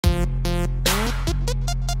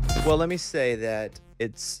Well, let me say that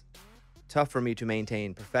it's tough for me to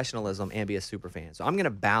maintain professionalism and be a super fan. So I'm going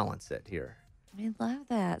to balance it here. I love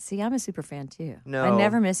that. See, I'm a super fan too. No. I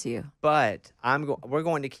never miss you. But we're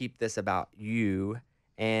going to keep this about you.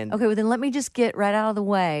 And Okay, well, then let me just get right out of the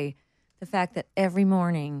way the fact that every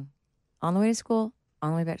morning on the way to school,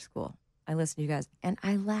 on the way back to school, I listen to you guys and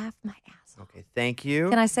I laugh my ass off. Okay, thank you.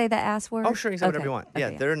 Can I say that ass word? Oh, sure, you can say whatever you want. Okay,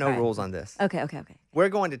 Yeah, there are no all right. rules on this. Okay.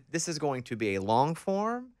 This is going to be a long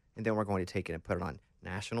form, and then we're going to take it and put it on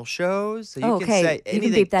national shows. So you can Okay, say you can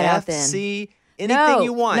anything, beep that out then. FC, anything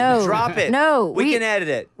you want. No, Drop it. No, we can edit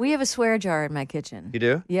it. We have a swear jar in my kitchen. You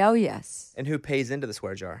do? Yeah, oh yes. And who pays into the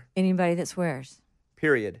swear jar? Anybody that swears.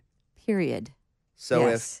 Period. So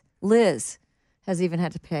yes. Liz has even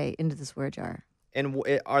had to pay into the swear jar. And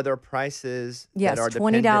are there prices yes, that are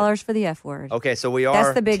 $20 for the F word. Okay, so we are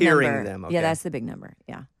that's the big tiering number. them. Okay. Yeah, that's the big number.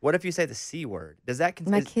 Yeah. What if you say the C word? Does that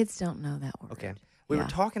My kids don't know that word. Okay. We were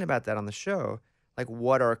talking about that on the show. Like,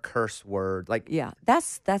 what are curse words? Like, yeah,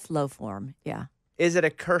 that's low form. Yeah. Is it a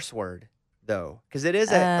curse word though? Because it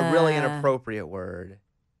is a really inappropriate word.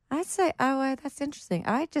 I'd say, that's interesting.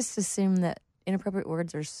 I just assume that inappropriate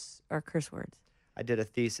words are curse words. I did a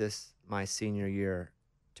thesis my senior year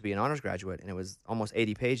to be an honors graduate, and it was almost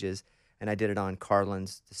 80 pages, and I did it on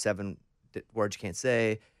Carlin's The 7 Words You Can't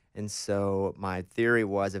Say. And so my theory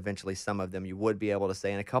was eventually some of them you would be able to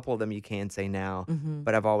say, and a couple of them you can say now. Mm-hmm.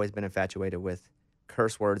 But I've always been infatuated with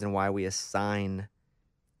curse words and why we assign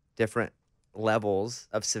different levels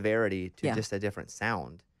of severity to just a different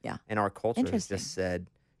sound. Yeah. And our culture has just said,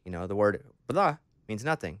 the word blah means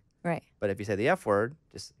nothing. Right. But if you say the F word,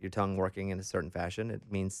 just your tongue working in a certain fashion, it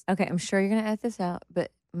means... Okay, I'm sure you're going to edit this out,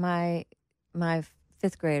 but my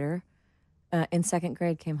fifth grader in second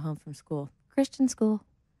grade came home from school. Christian school.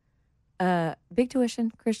 Big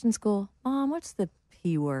tuition, Christian school. Mom, what's the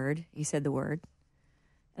P word? He said the word.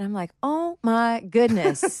 And I'm like, oh my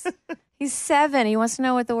goodness. He's 7. He wants to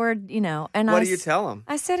know what the word, And what do you tell him?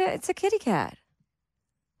 I said, it's a kitty cat.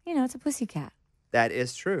 It's a pussy cat. That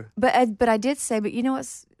is true. But I did say, but you know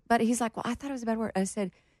what's... But he's like, well, I thought it was a bad word. I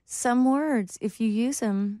said, some words, if you use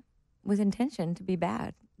them with intention to be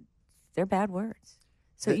bad, they're bad words.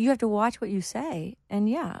 So you have to watch what you say. And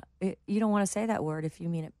you don't want to say that word if you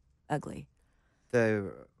mean it ugly.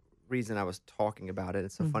 The reason I was talking about it,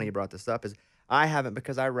 it's so funny you brought this up, is I haven't,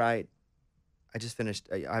 because I just finished,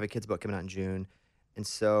 I have a kid's book coming out in June. And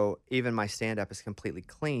so even my stand-up is completely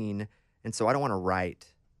clean. And so I don't want to write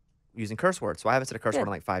using curse words. So I haven't said a curse word in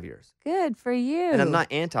like 5 years. Good for you. And I'm not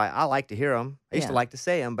anti. I like to hear them. I used to like to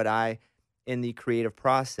say them, but in the creative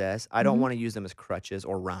process, I don't want to use them as crutches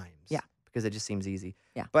or rhymes. Yeah. Because it just seems easy.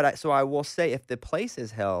 Yeah. But so I will say, if the place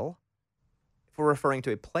is hell, if we're referring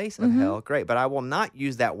to a place of hell, great. But I will not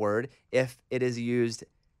use that word if it is used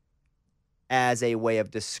as a way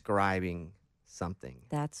of describing something.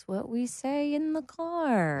 That's what we say in the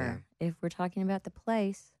car. Yeah. If we're talking about the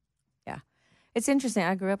place. Yeah. It's interesting.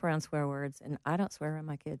 I grew up around swear words, and I don't swear around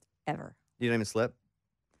my kids ever. You don't even slip?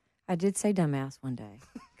 I did say dumbass one day.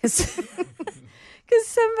 Because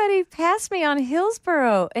somebody passed me on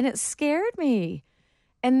Hillsborough, and it scared me.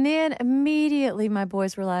 And then immediately my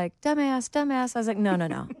boys were like, dumbass, dumbass. I was like, no.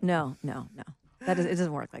 It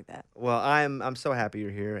doesn't work like that. Well, I'm so happy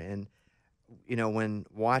you're here. And, when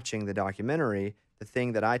watching the documentary, the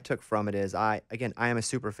thing that I took from it is I am a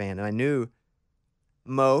super fan. And I knew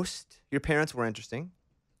your parents were interesting.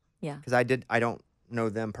 Yeah. Because I don't know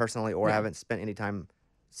them personally or haven't spent any time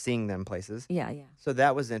seeing them places. Yeah. So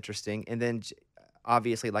that was interesting. And then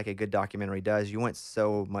obviously, like a good documentary does, you went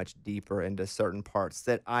so much deeper into certain parts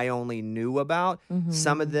that I only knew about. Mm-hmm.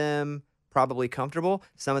 Some of them probably comfortable,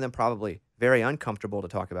 some of them probably very uncomfortable to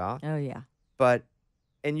talk about. Oh, yeah. But,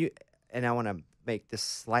 and I want to make this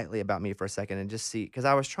slightly about me for a second and just see, because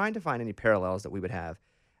I was trying to find any parallels that we would have.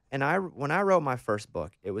 And when I wrote my first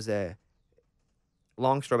book, it was a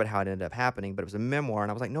long story about how it ended up happening, but it was a memoir,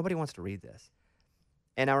 and I was like, nobody wants to read this.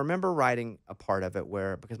 And I remember writing a part of it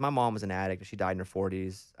because my mom was an addict, she died in her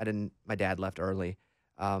 40s. My dad left early.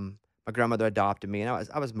 My grandmother adopted me, and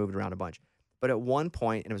I was moving around a bunch. But at one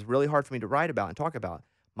point, and it was really hard for me to write about and talk about,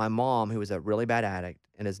 my mom, who was a really bad addict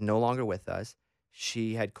and is no longer with us,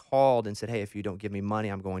 she had called and said, hey, if you don't give me money,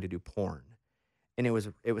 I'm going to do porn. And it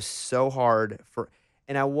was so hard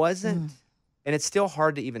and I wasn't, and it's still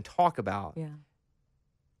hard to even talk about. Yeah.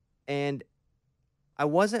 And I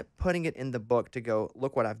wasn't putting it in the book to go,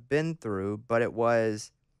 look what I've been through, but it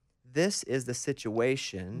was, this is the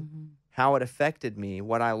situation, how it affected me,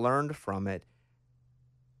 what I learned from it.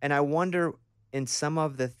 And I wonder, in some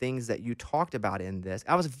of the things that you talked about in this,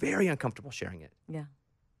 I was very uncomfortable sharing it. Yeah.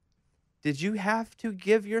 Did you have to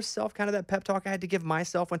give yourself kind of that pep talk I had to give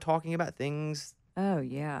myself when talking about things? Oh,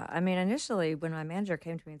 yeah. I mean, initially, when my manager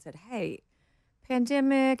came to me and said, "Hey,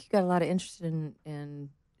 pandemic, you got a lot of interest in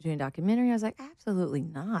doing a documentary," I was like, "Absolutely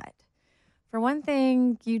not. For one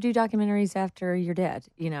thing, you do documentaries after you're dead,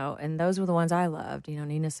 and those were the ones I loved,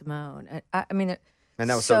 Nina Simone. I mean, And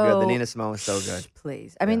that was so good. The so Nina Simone was so good.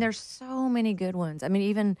 please. I mean, Yeah. there's so many good ones. I mean,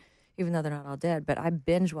 even though they're not all dead, but I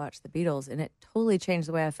binge watched the Beatles, and it totally changed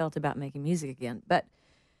the way I felt about making music again. But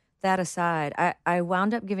that aside, I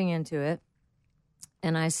wound up giving into it.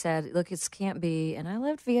 And I said, look, it can't be. And I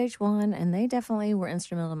loved VH1, and they definitely were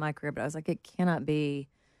instrumental in my career. But I was like, it cannot be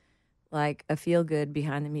like a feel good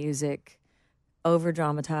behind the music, over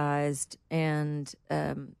dramatized. And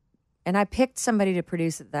I picked somebody to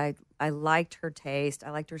produce it that I liked her taste, I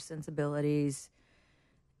liked her sensibilities.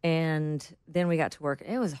 And then we got to work.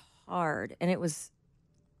 It was hard. And I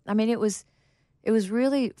mean, it was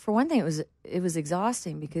really, for one thing, it was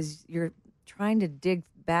exhausting because you're trying to dig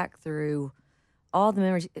back through all the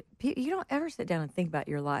memories. You don't ever sit down and think about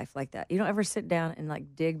your life like that. You don't ever sit down and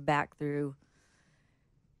like dig back through.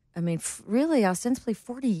 I mean, really, ostensibly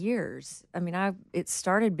 40 years. I mean, it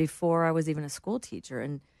started before I was even a school teacher,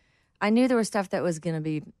 and I knew there was stuff that was going to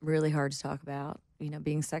be really hard to talk about.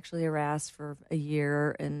 Being sexually harassed for a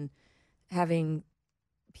year and having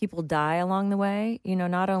people die along the way.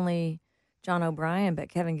 Not only John O'Brien, but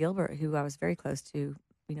Kevin Gilbert, who I was very close to.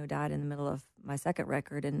 Died in the middle of my second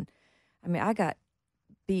record, and I mean, I got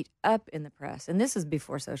beat up in the press, and this is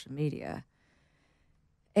before social media,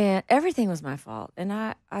 and everything was my fault. And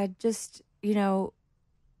I just,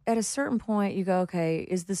 at a certain point, you go, okay,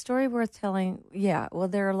 is the story worth telling? Yeah. Well,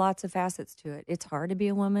 there are lots of facets to it. It's hard to be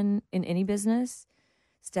a woman in any business.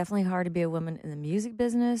 It's definitely hard to be a woman in the music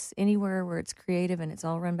business, anywhere where it's creative and it's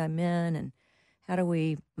all run by men. And how do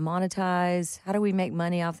we monetize? How do we make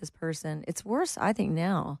money off this person? It's worse, I think,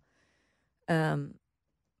 now.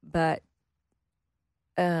 But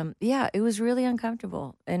yeah, it was really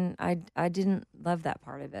uncomfortable, and I didn't love that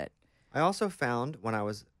part of it. I also found when I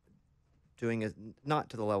was doing it, not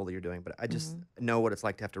to the level that you're doing, but I just know what it's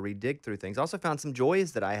like to have to redig through things. I also found some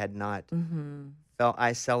joys that I had not felt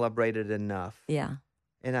I celebrated enough. Yeah.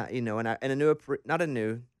 And I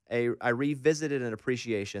revisited an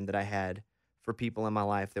appreciation that I had for people in my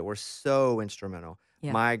life that were so instrumental.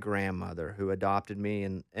 Yeah. My grandmother, who adopted me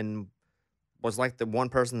and was like the one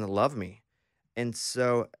person that loved me. And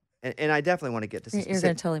so, and I definitely want to get to You're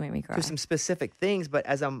going to totally make me cry. some specific things, but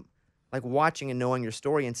as I'm like watching and knowing your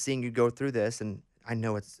story and seeing you go through this, and I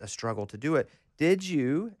know it's a struggle to do it. Did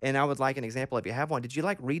you, and I would like an example if you have one, did you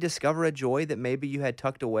like rediscover a joy that maybe you had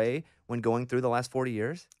tucked away when going through the last 40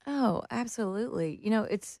 years? Oh, absolutely.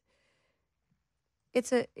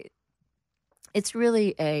 It's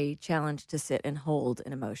really a challenge to sit and hold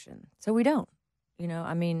an emotion. So we don't.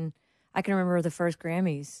 I mean, I can remember the first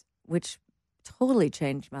Grammys, which totally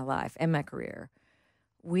changed my life and my career.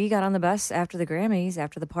 We got on the bus after the Grammys,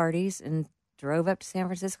 after the parties, and drove up to San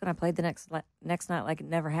Francisco, and I played the next night like it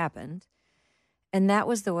never happened. And that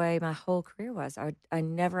was the way my whole career was. I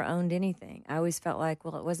never owned anything. I always felt like,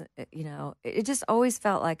 well, it wasn't, it just always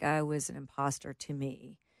felt like I was an imposter to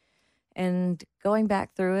me. And going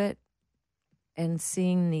back through it and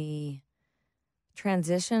seeing the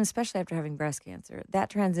transition, especially after having breast cancer, that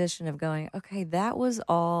transition of going, okay, that was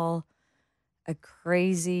all a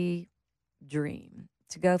crazy dream,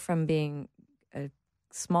 to go from being a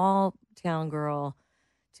small town girl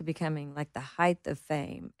to becoming like the height of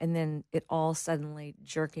fame, and then it all suddenly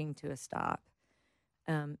jerking to a stop,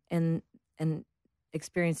 and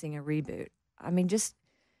experiencing a reboot. I mean, just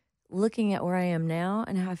looking at where I am now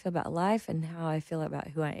and how I feel about life and how I feel about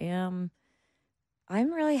who I am,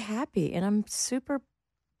 I'm really happy, and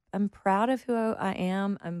I'm proud of who I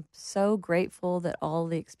am. I'm so grateful that all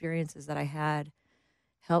the experiences that I had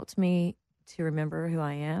helped me to remember who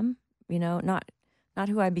I am, not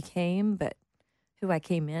who I became, but who I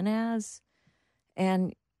came in as.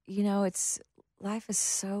 And, life is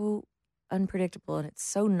so unpredictable, and it's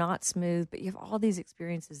so not smooth, but you have all these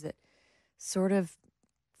experiences that sort of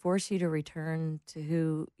force you to return to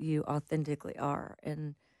who you authentically are.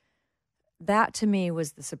 And that, to me,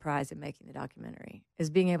 was the surprise in making the documentary, is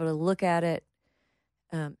being able to look at it.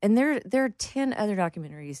 And there are 10 other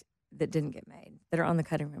documentaries that didn't get made, that are on the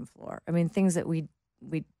cutting room floor. I mean, things that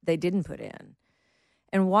they didn't put in.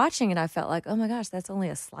 And watching it, I felt like, oh my gosh, that's only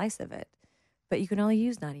a slice of it. But you can only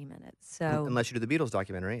use 90 minutes. So Unless you do the Beatles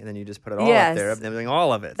documentary, and then you just put it all up there, them doing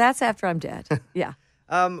all of it. That's after I'm dead. Yeah.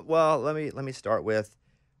 Well, let me start with,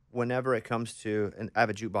 whenever it comes to, and I have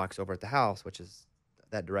a jukebox over at the house, which is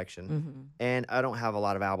that direction, and I don't have a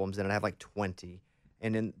lot of albums in it. I have like 20.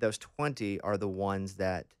 and then those 20 are the ones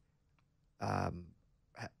that um,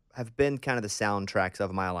 have been kind of the soundtracks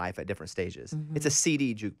of my life at different stages. It's a Mhm.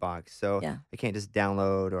 CD jukebox, so Yeah. I can't just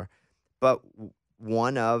download but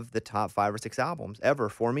one of the top 5 or 6 albums ever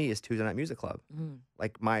for me is Tuesday Night Music Club. Mm.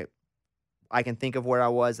 Like I can think of where I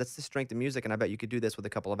was. That's the strength of music, and I bet you could do this with a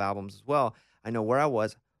couple of albums as well. I know where I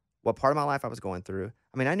was, what part of my life I was going through.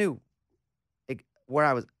 I mean, I knew where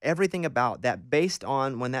I was, everything about that based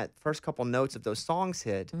on when that first couple notes of those songs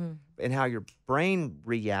hit Mm. and how your brain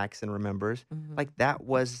reacts and remembers. Mhm. Like that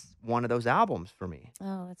was one of those albums for me.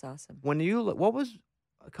 Oh, that's awesome. What was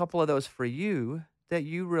a couple of those for you that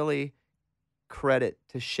you really credit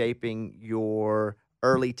to shaping your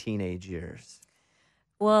early teenage years?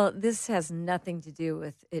 Well, this has nothing to do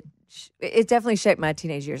with it. It definitely shaped my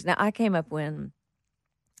teenage years. Now, I came up when,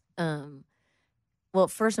 well,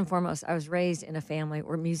 first and foremost, I was raised in a family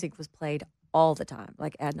where music was played all the time,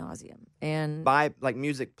 like ad nauseum, and By like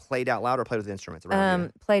music played out loud or played with instruments around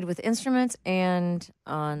you? played with instruments and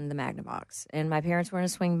on the Magnavox. And my parents were in a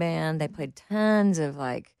swing band. They played tons of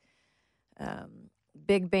like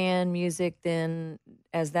big band music. Then,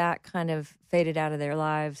 as that kind of faded out of their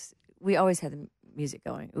lives, we always had the music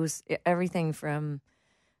going. It was everything from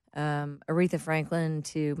Aretha Franklin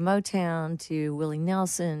to Motown to Willie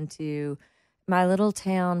Nelson to my little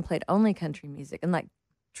town played only country music and like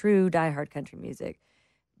true diehard country music.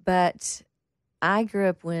 But I grew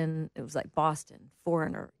up when it was like Boston,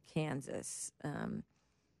 Foreigner, Kansas, a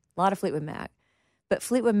lot of Fleetwood Mac. But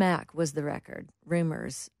Fleetwood Mac was the record.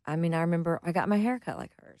 Rumors. I mean, I remember I got my hair cut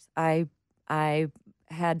like hers. I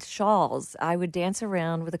had shawls. I would dance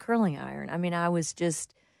around with a curling iron. I mean, I was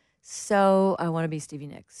just I want to be Stevie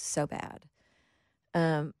Nicks so bad.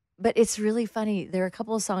 But it's really funny. There are a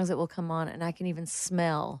couple of songs that will come on, and I can even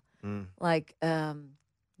smell like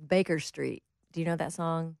Baker Street. Do you know that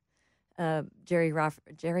song? Jerry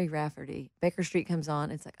Rafferty. Baker Street comes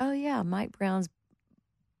on. It's like, oh yeah, Mike Brown's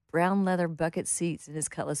brown leather bucket seats and his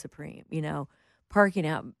Cutlass Supreme. You know, parking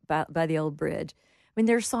out by the old bridge. I mean,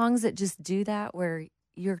 there are songs that just do that where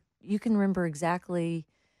you can remember exactly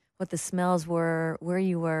what the smells were, where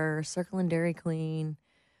you were, circling Dairy Queen.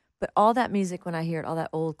 But all that music, when I hear it, all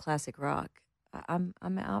that old classic rock, I'm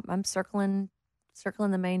out. I'm circling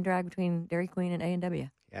the main drag between Dairy Queen and A&W.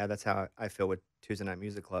 Yeah, that's how I feel with Tuesday Night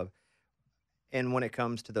Music Club. And when it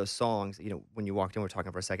comes to those songs, when you walked in, we were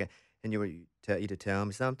talking for a second, and you to tell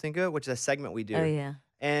me something good, which is a segment we do. Oh yeah.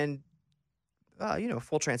 And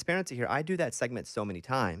full transparency here, I do that segment so many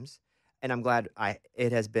times, and I'm glad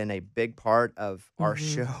it has been a big part of our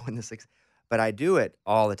show in the six. But I do it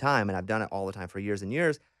all the time, and I've done it all the time for years and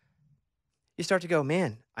years. You start to go,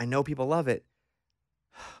 man, I know people love it,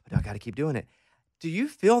 but I got to keep doing it. Do you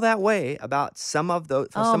feel that way about some of those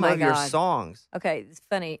Oh some my of your God. songs? Okay, it's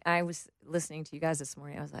funny. I was listening to you guys this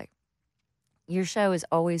morning. I was like, your show is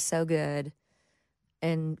always so good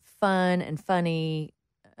and fun and funny.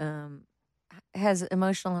 Has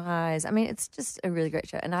emotional highs. I mean, it's just a really great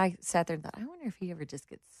show. And I sat there and thought, I wonder if he ever just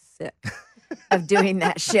gets sick of doing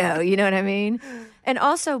that show. You know what I mean? And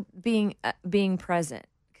also being present,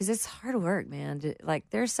 because it's hard work, man. Like,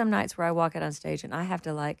 there's some nights where I walk out on stage and I have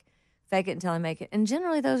to like fake it until I make it. And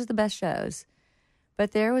generally, those are the best shows.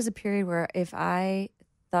 But there was a period where if I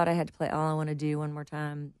thought I had to play All I Want to Do one more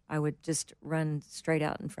time, I would just run straight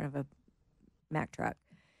out in front of a Mack truck.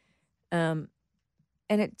 And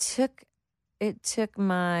it took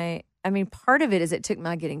my, I mean, part of it is it took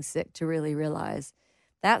my getting sick to really realize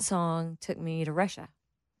that song took me to Russia.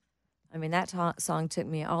 I mean, that song took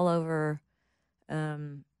me all over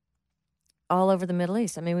the Middle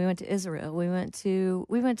East. I mean, we went to Israel, we went to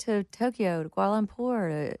Tokyo, to Kuala Lumpur,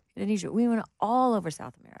 to Indonesia. We went all over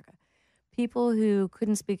South America. People who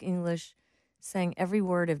couldn't speak English sang every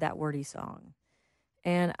word of that wordy song.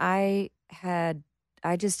 And I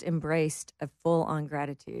just embraced a full-on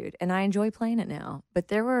gratitude, and I enjoy playing it now. But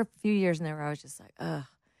there were a few years in there where I was just like, ugh,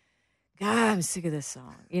 God, I'm sick of this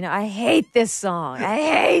song. I hate this song. I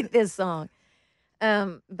hate this song.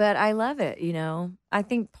 But I love it, I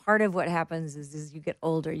think part of what happens is you get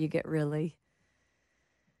older, you get really,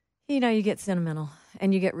 you get sentimental,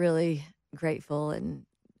 and you get really grateful, and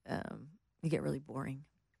you get really boring.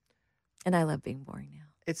 And I love being boring now.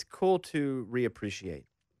 It's cool to reappreciate.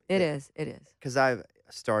 It is. Because I've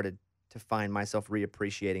started to find myself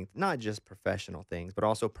reappreciating not just professional things, but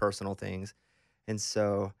also personal things. And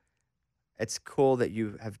so it's cool that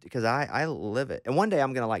you have, because I live it. And one day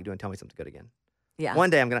I'm going to like doing Tell Me Something Good again. Yeah. One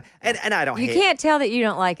day I'm going to, and I don't hate it. You can't tell that you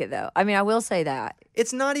don't like it, though. I mean, I will say that.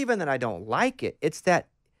 It's not even that I don't like it. It's that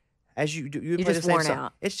as you do, you play just the same worn song.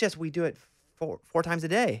 out. It's just we do it four times a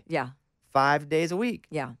day. Yeah. 5 days a week.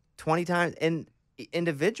 Yeah. 20 times. And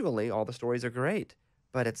individually, all the stories are great,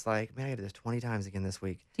 but it's like, man, I got to do this 20 times again this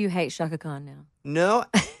week. Do you hate Shaka Khan now? No,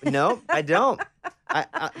 no, I don't.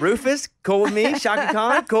 Rufus, cool with me. Shaka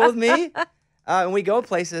Khan, cool with me. And we go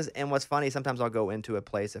places, and what's funny, sometimes I'll go into a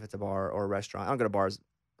place if it's a bar or a restaurant. I don't go to bars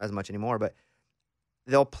as much anymore, but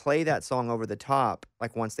they'll play that song over the top,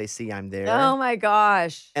 like once they see I'm there. Oh my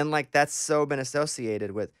gosh. And like that's so been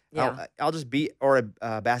associated with. Yeah. I'll just be or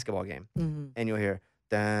a basketball game, Mm-hmm. and you'll hear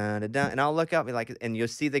dun, dun, dun, and I'll look up and like, and you'll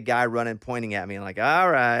see the guy running, pointing at me, and like,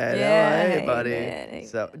 all right, Yeah, hey buddy. amen,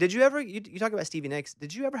 So, amen. did you ever? You talk about Stevie Nicks.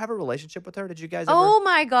 Did you ever have a relationship with her? Did you guys ever? Oh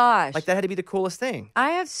my gosh. Like that had to be the coolest thing. I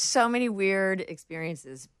have so many weird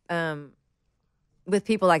experiences with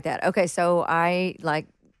people like that. Okay, so I like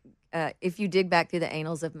if you dig back through the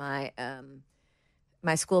annals of my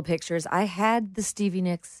my school pictures, I had the Stevie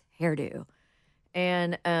Nicks hairdo.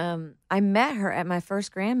 And I met her at my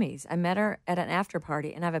first Grammys. I met her at an after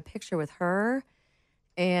party, and I have a picture with her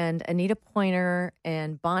and Anita Pointer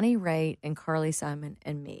and Bonnie Raitt and Carly Simon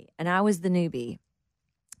and me. And I was the newbie.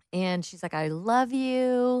 And she's like, I love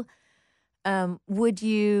you. Would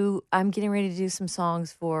you, I'm getting ready to do some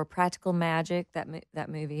songs for Practical Magic, that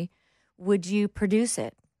movie. Would you produce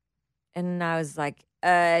it? And I was like,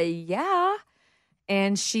 yeah.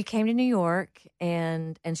 And she came to New York,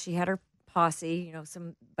 and she had her posse,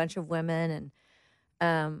 some bunch of women,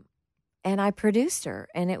 and I produced her,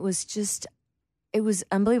 and it was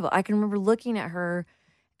unbelievable. I can remember looking at her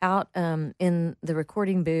out in the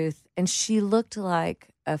recording booth, and she looked like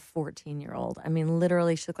a 14-year-old. I mean,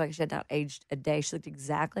 literally, she looked like she had not aged a day. She looked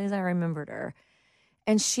exactly as I remembered her,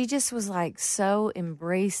 and she just was like so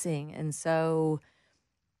embracing and so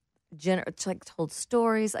generous. Like told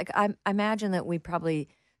stories. Like I imagine that we probably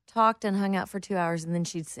talked and hung out for 2 hours, and then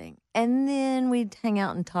she'd sing. And then we'd hang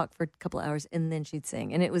out and talk for a couple hours, and then she'd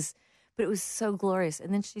sing. And it was so glorious.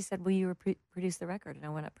 And then she said, will you produce the record? And I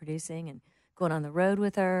went up producing and going on the road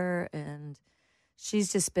with her. And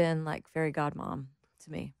she's just been like fairy godmom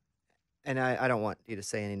to me. And I don't want you to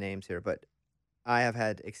say any names here, but I have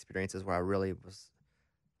had experiences where I really was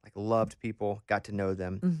like loved people, got to know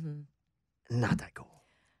them. Mm-hmm. Not that cool.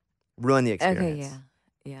 Ruined the experience. Okay,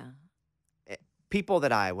 yeah. People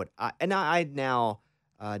that I now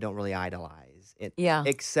don't really idolize it, Yeah.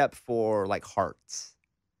 except for like hearts.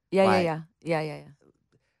 Yeah.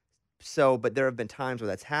 So, but there have been times where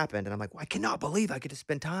that's happened, and I'm like, well, I cannot believe I get to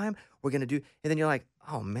spend time. We're gonna do, and then you're like,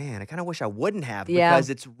 oh man, I kind of wish I wouldn't have because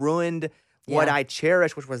it's ruined what I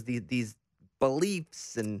cherish, which was these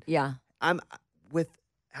beliefs, and I'm with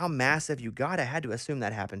how massive you got. I had to assume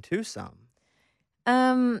that happened to some.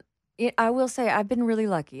 I will say I've been really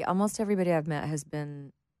lucky. Almost everybody I've met has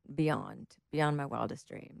been beyond my wildest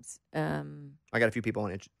dreams. I got a few people I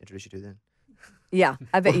want to introduce you to then. Yeah,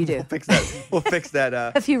 I bet you do. We'll fix that.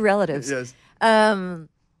 A few relatives. Yes.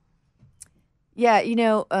 Yeah,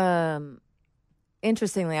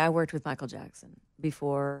 interestingly, I worked with Michael Jackson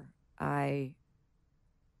before I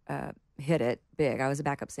hit it big. I was a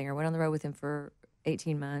backup singer. Went on the road with him for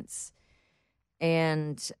 18 months.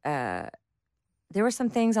 And there were some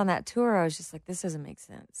things on that tour I was just like, this doesn't make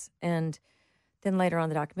sense. And then later on,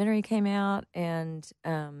 the documentary came out, and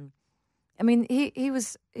I mean, he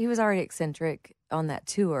was already eccentric on that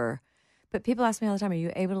tour, but people ask me all the time, "Are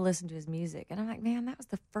you able to listen to his music?" And I'm like, "Man, that was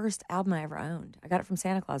the first album I ever owned. I got it from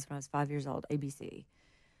Santa Claus when I was 5 years old. ABC.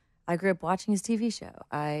 I grew up watching his TV show.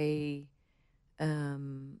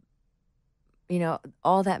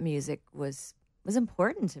 All that music was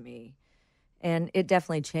important to me." And it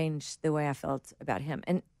definitely changed the way I felt about him.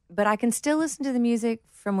 But I can still listen to the music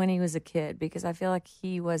from when he was a kid because I feel like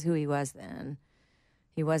he was who he was then.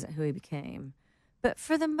 He wasn't who he became. But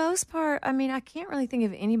for the most part, I mean, I can't really think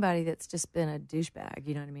of anybody that's just been a douchebag.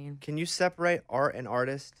 You know what I mean? Can you separate art and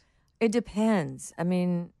artist? It depends. I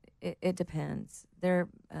mean, it depends. We're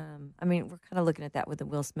kind of looking at that with the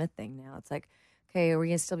Will Smith thing now. It's like, okay, are we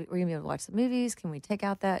gonna be able to watch the movies? Can we take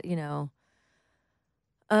out that,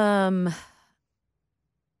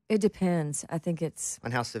 It depends. I think it's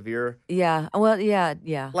On how severe? Yeah. Well,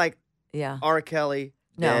 yeah. Like Yeah. R. Kelly,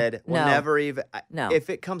 No, dead, will no. never even. No. If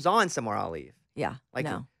it comes on somewhere, I'll leave. Yeah. Like,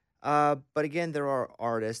 no. But again, there are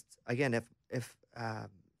artists. Again, if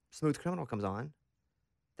Smooth Criminal comes on,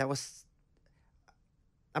 I'm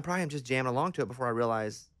probably just jamming along to it before I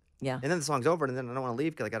realize. Yeah. And then the song's over, and then I don't want to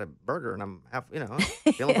leave because I got a burger and I'm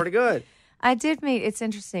feeling pretty good. I did meet. It's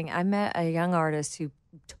interesting. I met a young artist who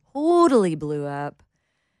totally blew up,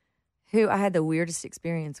 who I had the weirdest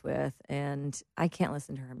experience with, and I can't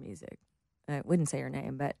listen to her music. I wouldn't say her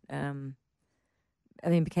name, but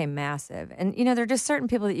became massive. And there are just certain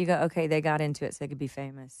people that you go, okay, they got into it so they could be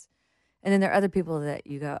famous, And then there are other people that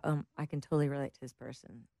you go, I can totally relate to this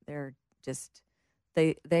person. They're just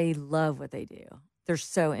they love what they do. They're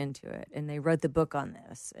so into it, and they wrote the book on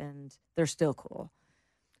this, and they're still cool.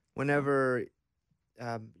 Whenever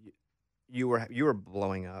you were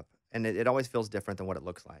blowing up, and it always feels different than what it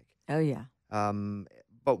looks like. Oh yeah, Um,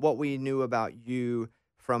 but what we knew about you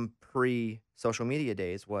from pre-social media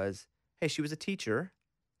days was, hey, she was a teacher,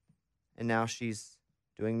 and now she's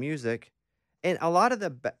doing music, and a lot of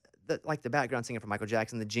like the background singer for Michael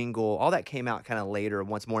Jackson, the jingle, all that came out kind of later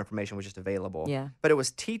once more information was just available. yeah. But it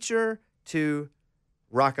was teacher to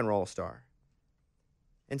rock and roll star,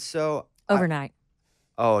 and so Overnight.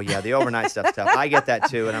 oh yeah, the overnight stuff's tough. I get that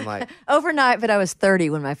too, and I'm like, Overnight, but I was 30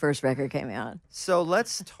 when my first record came out. so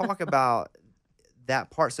let's talk about that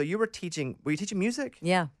part. So were you teaching music?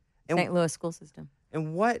 Yeah, And St. Louis school system.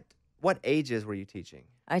 and what ages were you teaching?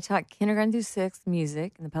 I taught kindergarten through sixth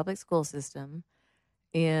music in the public school system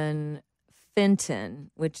in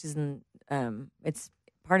Fenton, which is in it's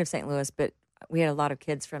part of St. Louis, but we had a lot of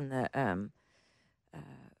kids from the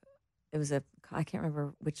it was I can't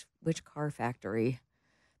remember which car factory,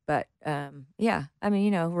 but yeah, I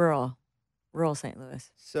mean, rural St.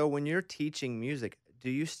 Louis. So when you're teaching music, do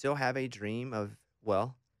you still have a dream of,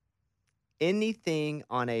 well, anything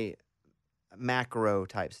on a macro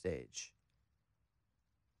type stage?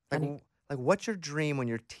 Like, Honey. like what's your dream when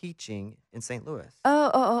you're teaching in St. Louis?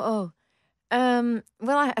 Oh.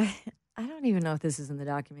 Well, I don't even know if this is in the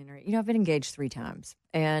documentary. I've been engaged 3 times,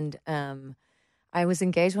 and I was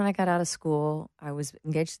engaged when I got out of school. I was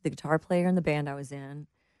engaged to the guitar player in the band I was in.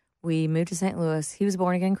 We moved to St. Louis. He was a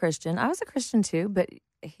born again Christian. I was a Christian too, but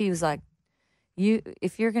he was like,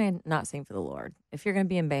 if you're going to not sing for the Lord, if you're going to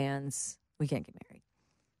be in bands, we can't get married.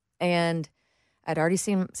 And I'd already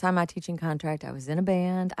signed my teaching contract. I was in a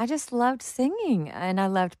band. I just loved singing, and I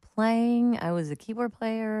loved playing. I was a keyboard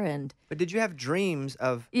player, and But did you have dreams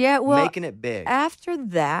of well, making it big? after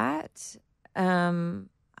that,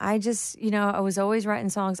 I just, I was always writing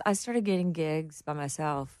songs. I started getting gigs by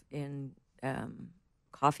myself in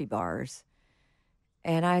coffee bars,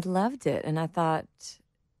 and I loved it. And I thought,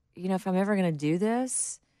 if I'm ever going to do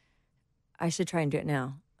this, I should try and do it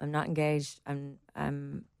now. I'm not engaged.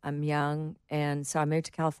 I'm young, and so I moved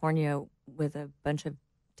to California with a bunch of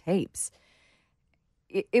tapes.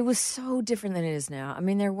 It was so different than it is now. I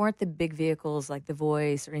mean, there weren't the big vehicles like The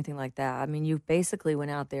Voice or anything like that. I mean, you basically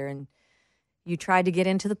went out there and you tried to get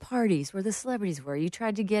into the parties where the celebrities were. You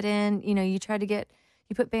tried to get in, you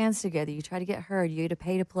put bands together. You tried to get heard. You had to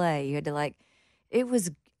pay to play. You had to it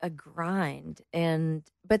was a grind.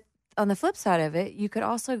 But on the flip side of it, you could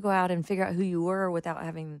also go out and figure out who you were without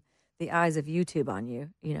having the eyes of YouTube on you,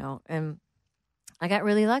 and I got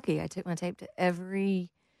really lucky. I took my tape to every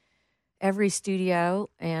studio,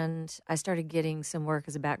 and I started getting some work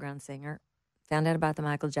as a background singer. Found out about the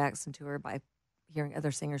Michael Jackson tour by hearing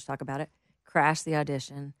other singers talk about it. Crashed the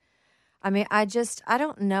audition. I mean, I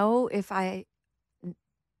don't know if I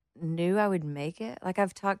knew I would make it. Like,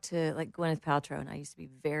 I've talked to Gwyneth Paltrow, and I used to be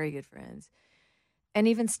very good friends. And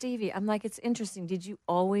even Stevie, I'm like, it's interesting. Did you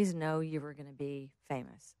always know you were going to be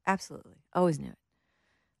famous? Absolutely. Always knew it.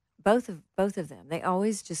 Both of them. They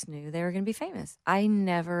always just knew they were going to be famous. I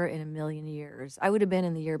never in a million years. I would have been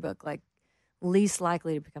in the yearbook least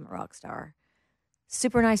likely to become a rock star.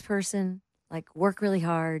 Super nice person, work really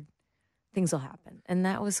hard. Things will happen. And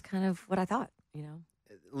that was kind of what I thought,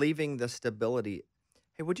 Leaving the stability.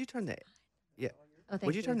 Hey, would you turn the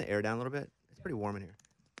thank you. turn the air down a little bit? It's pretty warm in here.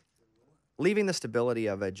 Leaving the stability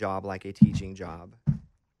of a job like a teaching job.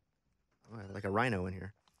 Oh, like a rhino in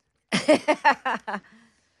here.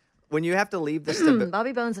 When you have to leave the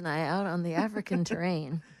Bobby Bones and I out on the African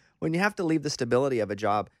terrain. When you have to leave the stability of a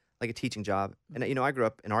job, like a teaching job, and I grew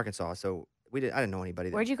up in Arkansas, so I didn't know anybody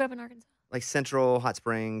there. Where'd you grow up in Arkansas? Like Central, Hot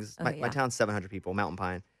Springs. Oh, my yeah. town's 700 people, Mountain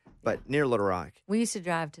Pine, but near Little Rock. We used to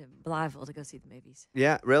drive to Blytheville to go see the movies.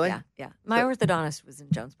 Yeah, really? Yeah. My orthodontist was in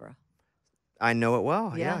Jonesboro. I know it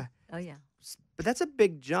well. Yeah. Oh, yeah. But that's a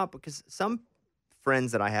big jump because some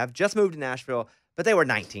friends that I have just moved to Nashville, but they were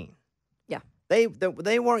 19. Yeah. They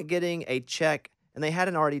weren't getting a check, and they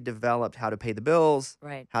hadn't already developed how to pay the bills,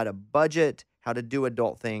 Right. how to budget, how to do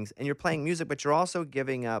adult things. And you're playing music, but you're also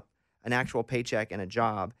giving up an actual paycheck and a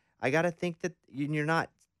job. I got to think that you're not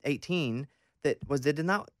 18. Did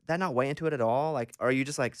that not weigh into it at all? Like, are you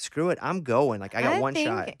just like, screw it, I'm going. Like, I got one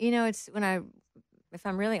shot. It's if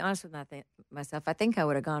I'm really honest with myself, I think I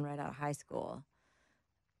would have gone right out of high school.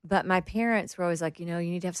 But my parents were always like, you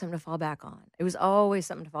need to have something to fall back on. It was always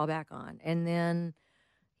something to fall back on. And then,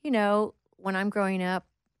 when I'm growing up,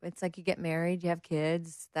 it's like you get married, you have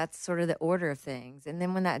kids. That's sort of the order of things. And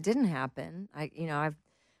then when that didn't happen, I've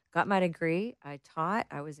got my degree. I taught.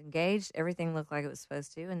 I was engaged. Everything looked like it was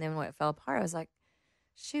supposed to. And then when it fell apart, I was like,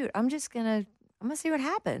 shoot, I'm gonna see what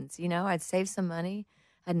happens. I'd saved some money,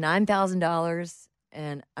 had $9,000,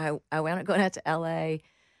 and I wound up going out to LA.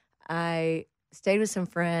 I stayed with some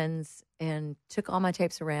friends and took all my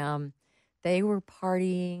tapes around. They were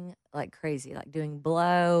partying like crazy, like doing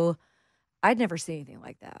blow. I'd never seen anything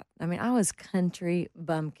like that. I mean, I was country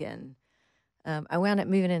bumpkin. I wound up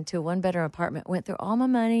moving into a one-bedroom apartment, went through all my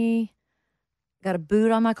money, got a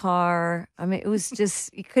boot on my car. I mean, it was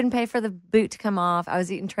just, you couldn't pay for the boot to come off. I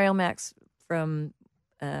was eating Trail Mix from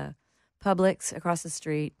Publix across the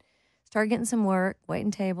street. Started getting some work,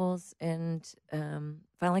 waiting tables, and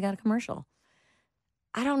finally got a commercial.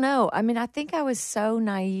 I don't know. I mean, I think I was so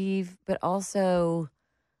naive, but also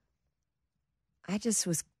I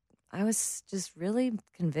was just really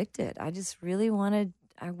convicted. I just really wanted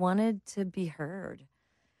to be heard,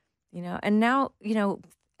 and now,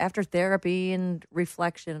 after therapy and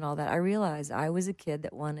reflection and all that, I realized I was a kid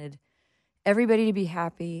that wanted everybody to be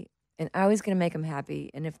happy, and I was going to make them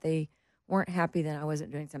happy. And if they weren't happy, then I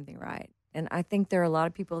wasn't doing something right. And I think there are a lot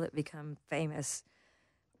of people that become famous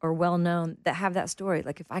or well known that have that story.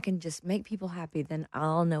 Like, if I can just make people happy, then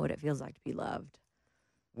I'll know what it feels like to be loved.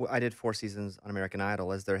 Well, I did 4 seasons on American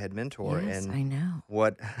Idol as their head mentor, Yes, and I know.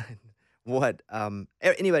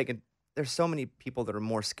 Anybody can. There's so many people that are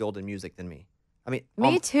more skilled in music than me. I mean,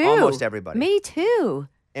 Me too. almost everybody. Me too.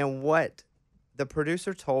 And what the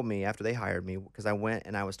producer told me after they hired me, because I went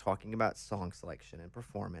and I was talking about song selection and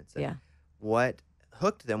performance. And Yeah. what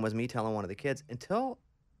hooked them was me telling one of the kids, until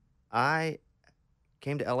I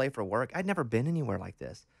came to LA for work, I'd never been anywhere like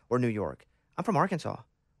this, or New York. I'm from Arkansas.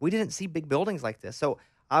 We didn't see big buildings like this. So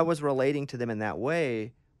I was relating to them in that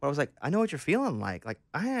way, where I was like, I know what you're feeling like. Like,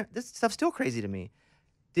 this stuff's still crazy to me.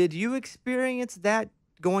 Did you experience that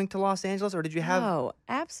going to Los Angeles, or did you have? Oh,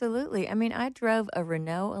 absolutely. I mean, I drove a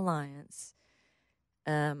Renault Alliance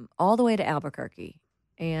all the way to Albuquerque,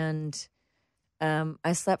 and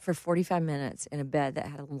I slept for 45 minutes in a bed that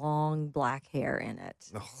had long black hair in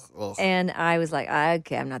it. Ugh. And I was like,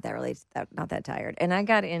 okay, I'm not that tired. And I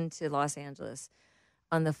got into Los Angeles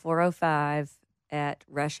on the 405 at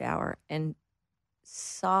rush hour and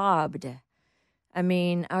sobbed. I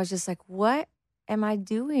mean, I was just like, what am I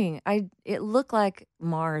doing? It looked like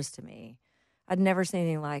Mars to me. I'd never seen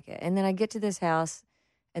anything like it. And then I get to this house,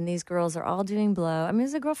 and these girls are all doing blow. I mean,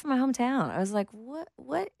 there's a girl from my hometown. I was like, what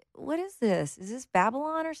is this? Is this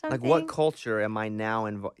Babylon or something? Like, what culture am I now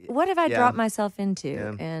involved? What have I Yeah. dropped myself into?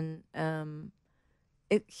 Yeah. And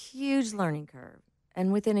huge learning curve.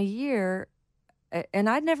 And within a year, and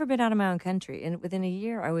I'd never been out of my own country. And within a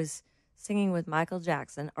year, I was singing with Michael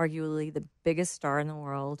Jackson, arguably the biggest star in the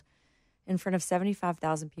world, in front of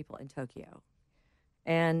 75,000 people in Tokyo.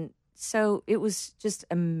 And so it was just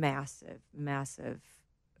a massive, massive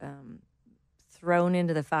thrown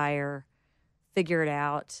into the fire, figure it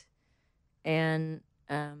out. And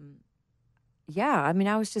yeah, I mean,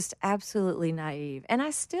 I was just absolutely naive. And I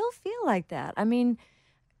still feel like that. I mean,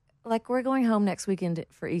 like, we're going home next weekend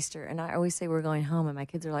for Easter, and I always say we're going home, and my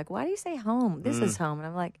kids are like, why do you say home? This is home. And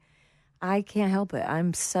I'm like, I can't help it.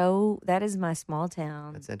 That is my small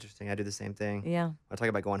town. That's interesting. I do the same thing. Yeah. I talk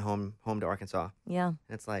about going home to Arkansas. Yeah. And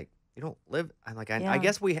it's like, you don't live. I'm like, I Yeah.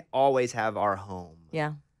 guess we always have our home.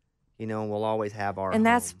 Yeah. We'll always have our And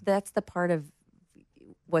home. that's the part of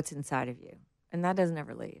what's inside of you. And that doesn't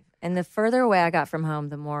ever leave. And the further away I got from home,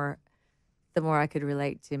 the more I could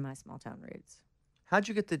relate to my small town roots. How'd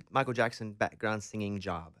you get the Michael Jackson background singing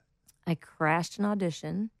job? I crashed an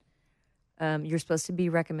audition. You're supposed to be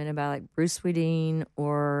recommended by like Bruce Swedeen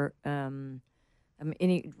or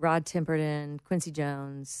any Rod Temperton, Quincy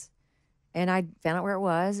Jones, and I found out where it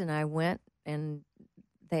was, and I went, and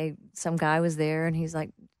some guy was there, and he's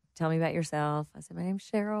like, "Tell me about yourself." I said, "My name's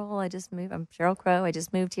Sheryl. I'm Sheryl Crow. I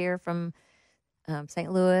just moved here from St.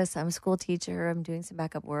 Louis. I'm a school teacher. I'm doing some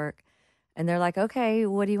backup work." And they're like, "Okay,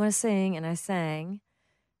 what do you want to sing?" And I sang,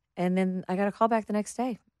 and then I got a call back the next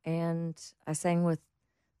day, and I sang with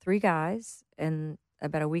 3 guys, and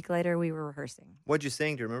about a week later, we were rehearsing. What'd you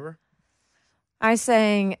sing? Do you remember? I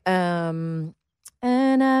sang, and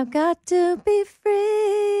I've got to be free,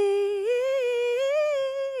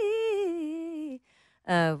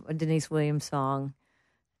 a Denise Williams song.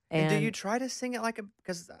 And do you try to sing it like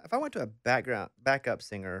because if I went to a backup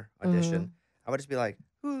singer audition, I would just be like,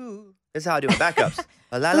 ooh. This is how I do my backups.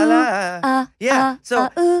 La la la. Yeah. So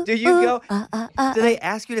do you go? Do they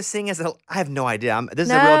ask you to sing as a? I have no idea. This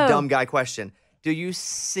is a real dumb guy question. Do you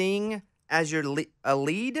sing as your a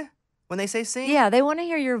lead when they say sing? Yeah, they want to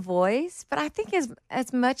hear your voice, but I think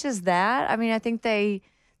as much as that, I mean, I think they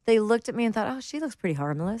they looked at me and thought, oh, she looks pretty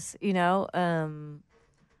harmless,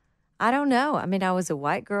 I don't know. I mean, I was a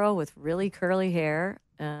white girl with really curly hair.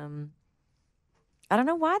 I don't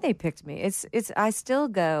know why they picked me. I still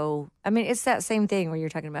go, I mean, it's that same thing where you're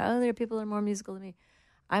talking about, oh, there are people that are more musical than me.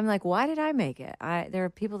 I'm like, why did I make it? There are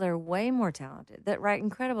people that are way more talented, that write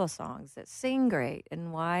incredible songs, that sing great,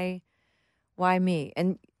 and why me?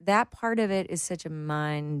 And that part of it is such a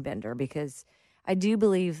mind bender because I do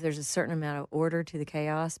believe there's a certain amount of order to the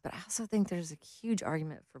chaos, but I also think there's a huge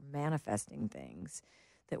argument for manifesting things,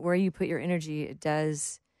 that where you put your energy,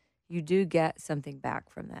 you do get something back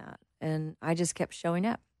from that. And I just kept showing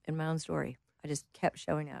up in my own story. I just kept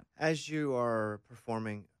showing up. As you are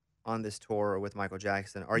performing on this tour with Michael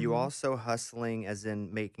Jackson, are you also hustling, as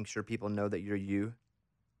in making sure people know that you're you?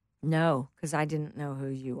 No, because I didn't know who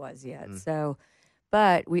you was yet. Mm. So,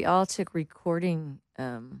 but we all took little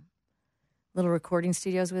recording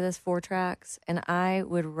studios with us, 4 tracks, and I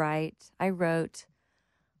wrote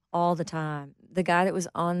all the time. The guy that was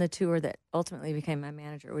on the tour that ultimately became my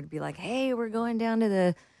manager would be like, hey, we're going down to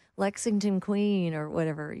the Lexington Queen or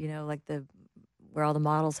whatever, like where all the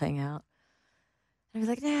models hang out. And I'd be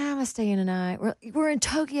like, nah, I'm gonna stay in tonight. We're in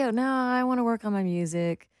Tokyo. No, I want to work on my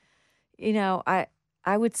music. I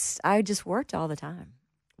just worked all the time.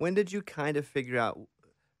 When did you kind of figure out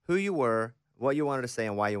who you were, what you wanted to say,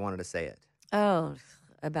 and why you wanted to say it? Oh,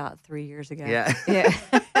 about 3 years ago. Yeah. Yeah.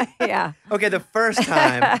 Yeah. Okay, the first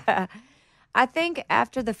time. I think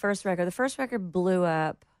after the first record blew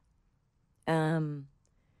up.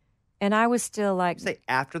 And I was still like. Say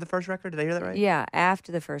after the first record? Did I hear that right? Yeah,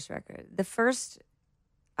 after the first record.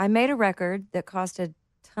 I made a record that cost a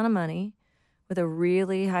ton of money with a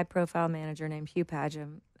really high profile manager named Hugh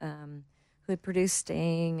Padgham, who had produced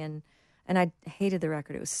Sting, and I hated the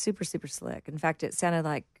record. It was super, super slick. In fact, it sounded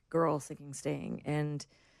like girls singing Sting, and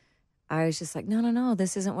I was just like, no,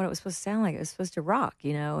 this isn't what it was supposed to sound like. It was supposed to rock,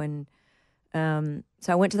 and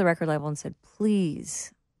so I went to the record label and said,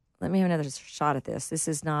 please, let me have another shot at this. This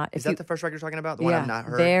is not. Is that the first record you're talking about? The one I've not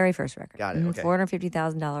heard? Very first record. Got it. Okay.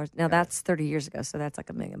 $450,000. Now that's 30 years ago, so that's like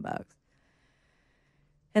 $1 million.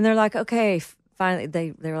 And they're like, okay, finally,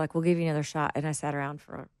 they were like, we'll give you another shot. And I sat around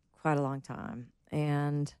for quite a long time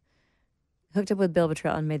and hooked up with Bill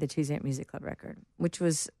Bottrell and made the Tuesday Night Music Club record, which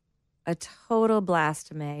was a total blast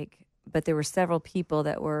to make. But there were several people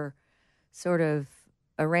that were sort of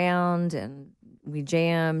around, and we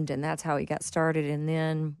jammed, and that's how it got started. And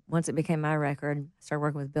then once it became my record, I started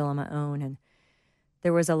working with Bill on my own, and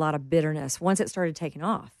there was a lot of bitterness once it started taking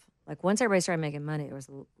off. Like once everybody started making money,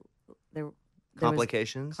 there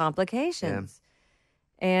Complications? was complications.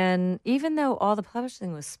 Yeah. And even though all the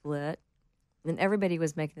publishing was split and everybody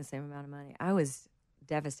was making the same amount of money, I was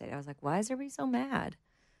devastated. I was like, why is everybody so mad?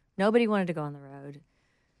 Nobody wanted to go on the road.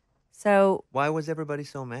 So why was everybody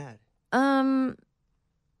so mad?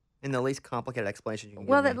 In the least complicated explanation you can give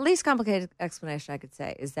me. Well, the least complicated explanation I could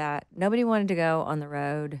say is that nobody wanted to go on the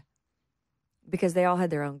road because they all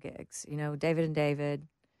had their own gigs. David and David,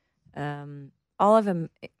 all of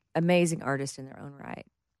them amazing artists in their own right.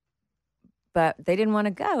 But they didn't want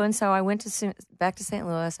to go, and so I went back to St.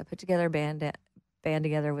 Louis. I put together a band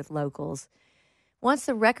together with locals. Once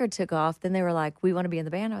the record took off, then they were like, we want to be in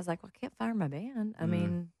the band. I was like, well, I can't fire my band. I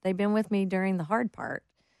mean, they've been with me during the hard part.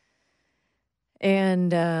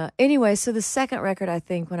 And anyway, so the second record, I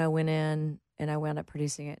think, when I went in and I wound up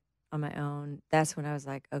producing it on my own, that's when I was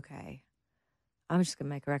like, okay, I'm just going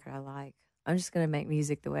to make a record I like. I'm just going to make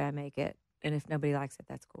music the way I make it. And if nobody likes it,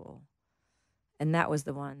 that's cool. And that was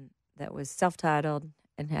the one that was self-titled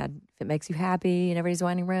and had If It Makes You Happy and Everybody's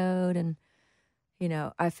Winding Road. And,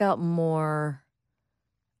 I felt more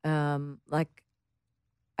like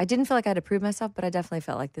I didn't feel like I had to prove myself, but I definitely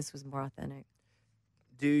felt like this was more authentic.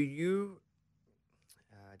 Do you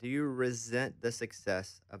resent the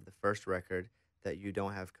success of the first record that you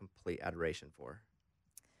don't have complete adoration for?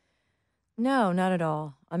 No, not at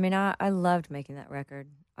all. I mean, I loved making that record.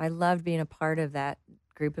 I loved being a part of that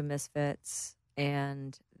group of misfits,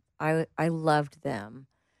 and I loved them.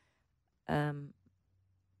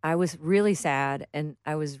 I was really sad, and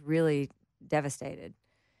I was really devastated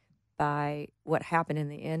by what happened in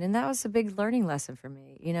the end, and that was a big learning lesson for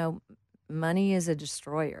me. Money is a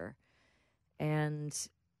destroyer, and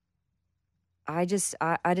I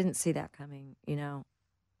didn't see that coming.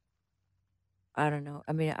 I don't know.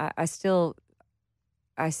 I mean, I still,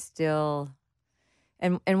 and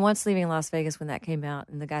once leaving Las Vegas when that came out,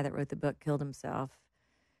 and the guy that wrote the book killed himself,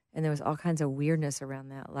 and there was all kinds of weirdness around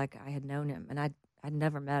that. Like I had known him, and I'd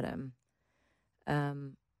never met him.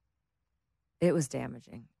 It was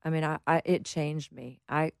damaging. I mean, it changed me.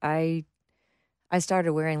 I I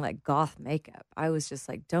started wearing like goth makeup. I was just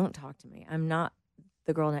like, don't talk to me. I'm not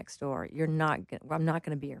the girl next door. I'm not going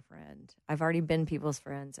to be your friend. I've already been people's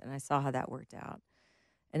friends, and I saw how that worked out.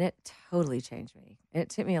 And it totally changed me. It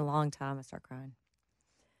took me a long time. I start crying.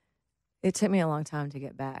 It took me a long time to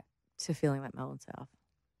get back to feeling like my own self.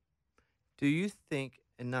 Do you think,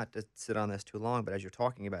 and not to sit on this too long, but as you're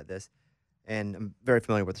talking about this, and I'm very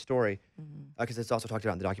familiar with the story, because it's also talked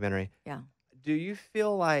about in the documentary. Yeah. Do you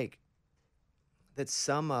feel like that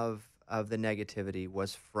some of the negativity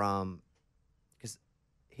was from, because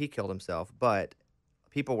he killed himself, but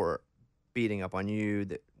people were beating up on you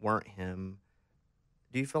that weren't him?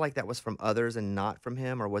 Do you feel like that was from others and not from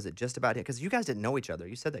him, or was it just about him? Because you guys didn't know each other.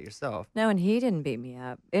 You said that yourself. No, and he didn't beat me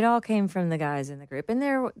up. It all came from the guys in the group. And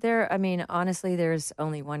I mean, honestly, there's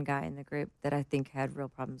only one guy in the group that I think had real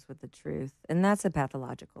problems with the truth. And that's a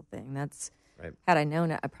pathological thing. That's, Right. had I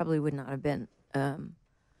known it, I probably would not have been,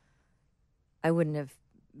 I wouldn't have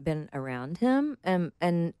been around him. And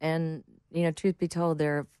truth be told,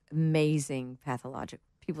 there are amazing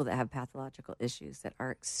people that have pathological issues that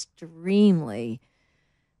are extremely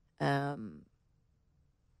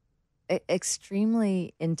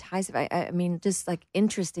extremely enticing. I mean, just like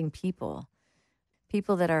interesting people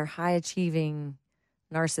that are high achieving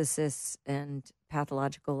narcissists and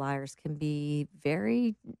pathological liars can be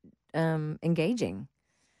very engaging.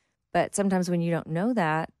 But sometimes when you don't know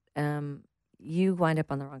that, you wind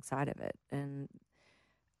up on the wrong side of it. And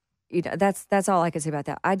that's all I can say about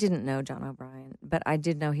that. I didn't know John O'Brien, but I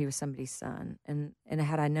did know he was somebody's son. And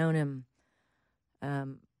had I known him,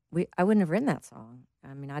 I wouldn't have written that song.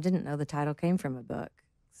 I mean, I didn't know the title came from a book.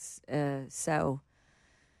 So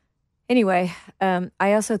anyway,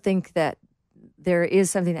 I also think that there is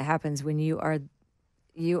something that happens when you are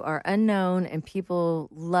unknown and people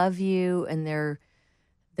love you and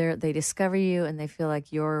they discover you and they feel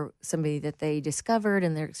like you're somebody that they discovered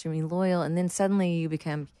and they're extremely loyal. And then suddenly you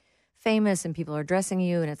become famous and people are addressing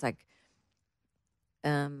you and it's like,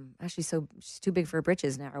 she's too big for her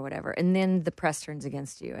britches now or whatever. And then the press turns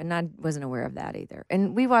against you. And I wasn't aware of that either.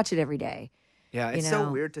 And we watch it every day. Yeah, it's so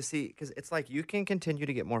weird to see, because it's like you can continue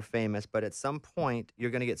to get more famous, but at some point you're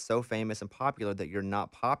going to get so famous and popular that you're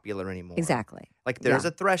not popular anymore. Exactly. Like there's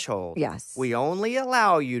a threshold. Yes. We only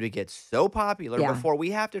allow you to get so popular Yeah. before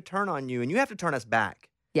we have to turn on you, and you have to turn us back.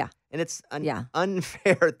 Yeah. And it's an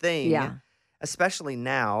unfair thing, Yeah. especially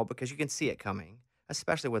now, because you can see it coming,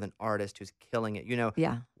 especially with an artist who's killing it.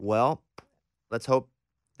 Yeah. Well, let's hope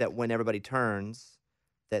that when everybody turns,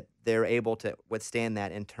 that they're able to withstand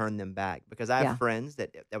that and turn them back. Because I have friends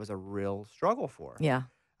that was a real struggle for. Yeah.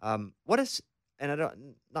 What is, and I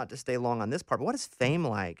don't, not to stay long on this part, but what is fame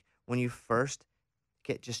like when you first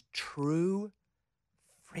get just true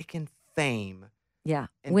freaking fame? Yeah.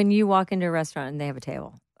 And when you walk into a restaurant and they have a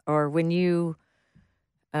table, or when you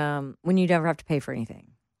never have to pay for anything.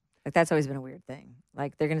 Like that's always been a weird thing.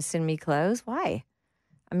 Like they're going to send me clothes. Why?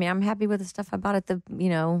 I mean, I'm happy with the stuff I bought at the,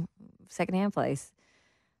 secondhand place.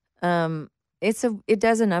 It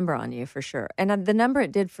does a number on you for sure. And the number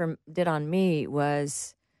it did on me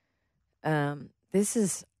was, this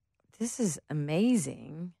is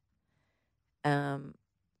amazing. I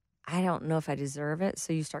don't know if I deserve it.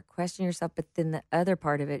 So you start questioning yourself. But then the other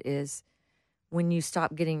part of it is when you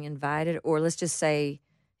stop getting invited, or let's just say,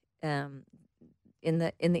 in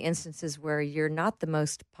the instances where you're not the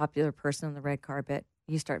most popular person on the red carpet,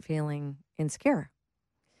 you start feeling insecure.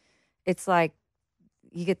 It's like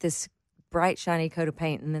you get this bright, shiny coat of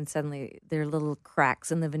paint, and then suddenly there are little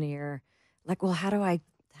cracks in the veneer. Like, well, how do I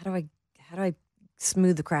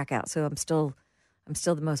smooth the crack out so I'm still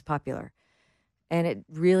the most popular? And it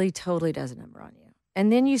really totally does a number on you.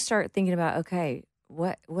 And then you start thinking about, okay,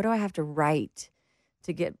 what do I have to write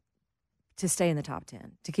to stay in the top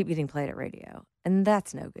 10, to keep getting played at radio? And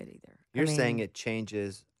that's no good either. You're saying it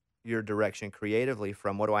changes your direction creatively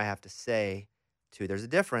from what do I have to say to there's a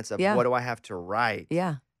difference of what do I have to write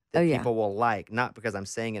that people will like, not because I'm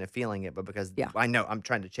saying it and feeling it, but because I know I'm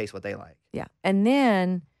trying to chase what they like. Yeah. And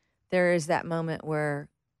then there is that moment where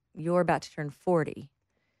you're about to turn 40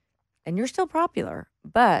 and you're still popular,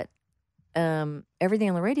 but everything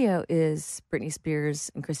on the radio is Britney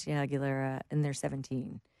Spears and Christina Aguilera, and they're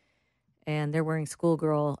 17. And they're wearing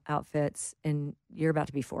schoolgirl outfits, and you're about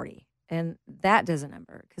to be 40. And that does a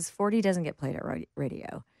number, because 40 doesn't get played at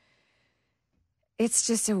radio. It's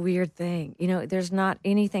just a weird thing. There's not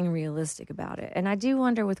anything realistic about it. And I do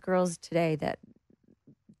wonder with girls today that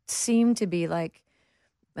seem to be like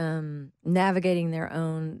navigating their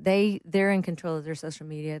own, they're in control of their social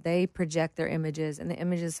media. They project their images, and the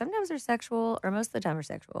images sometimes are sexual, or most of the time are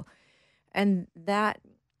sexual. And that,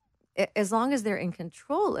 as long as they're in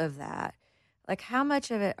control of that, Like, how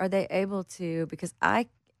much of it are they able to? Because I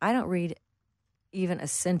don't read even a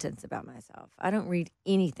sentence about myself. I don't read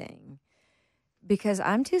anything because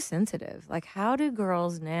I'm too sensitive. Like, how do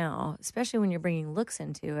girls now, especially when you're bringing looks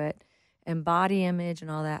into it and body image and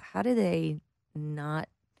all that, how do they not?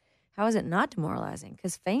 How is it not demoralizing?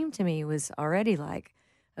 Because fame to me was already like,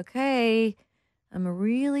 okay, I'm a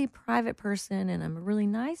really private person and I'm a really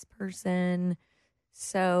nice person.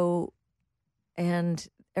 So, and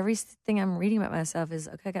everything I'm reading about myself is,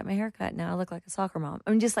 okay, I got my hair cut. Now I look like a soccer mom.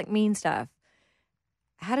 I mean, just like mean stuff.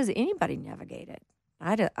 How does anybody navigate it?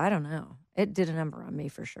 I don't know. It did a number on me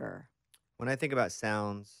for sure. When I think about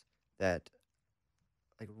sounds that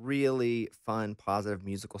like really fun, positive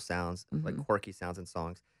musical sounds, like Hmm. quirky sounds in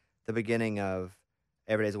songs, the beginning of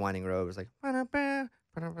Every Day's a Winding Road was like,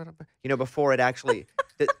 before it actually,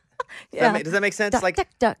 th- Yeah. does that make sense? Duck, Like, duck,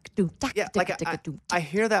 duck, do, duck, yeah, duck, like duck, do, I duck.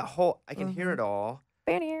 hear that whole, I can hear Mm-hmm. it all.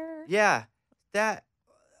 Banner. Yeah, that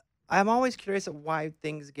I'm always curious of why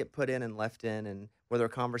things get put in and left in, and where there are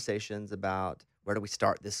conversations about where do we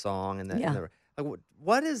start this song, Yeah. like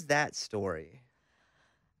what is that story?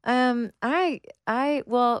 Well,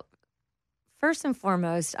 first and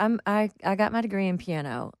foremost, I got my degree in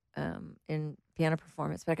piano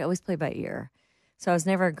performance, but I could always play by ear. So I was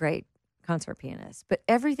never a great concert pianist. But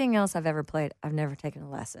everything else I've ever played, I've never taken a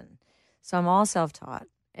lesson. So I'm all self-taught.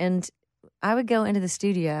 And I would go into the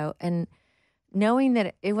studio and knowing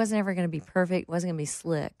that it wasn't ever going to be perfect, wasn't going to be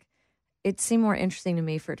slick, it seemed more interesting to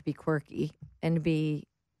me for it to be quirky and to be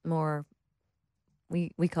more,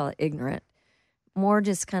 we call it ignorant, more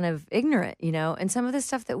just kind of ignorant, you know? And some of the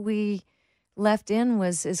stuff that we left in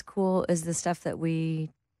was as cool as the stuff that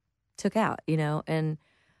we took out, you know? And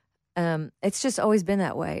it's just always been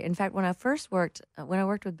that way. In fact, when I first worked, when I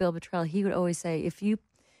worked with Bill Bottrell, he would always say, if you're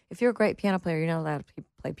a great piano player, you're not allowed to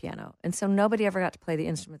play piano. And so nobody ever got to play the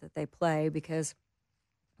instrument that they play because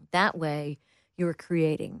that way you were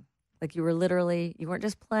creating. Like you weren't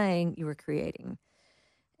just playing, you were creating.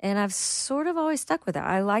 And I've sort of always stuck with that.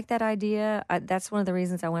 I like that idea. That's one of the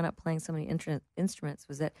reasons I went up playing so many instruments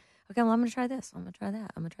was that, okay, well, I'm going to try this. I'm going to try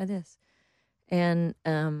that. I'm going to try this. And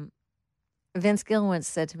Vince Gill once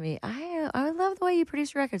said to me, I love the way you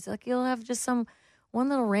produce records. Like you'll have just one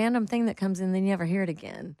little random thing that comes in, then you never hear it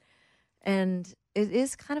again. And it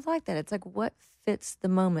is kind of like that. It's like what fits the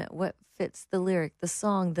moment, what fits the lyric, the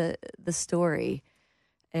song, the story.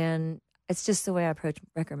 And it's just the way I approach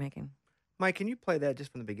record making. Mike, can you play that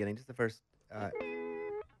just from the beginning, just the first? I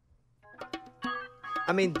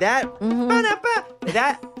mean that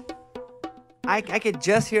that I could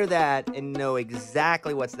just hear that and know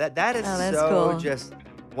exactly what's that. That is That's so cool. just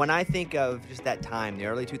when I think of just that time, the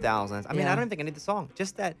early 2000s. I mean, I Yeah. don't even think I need the song.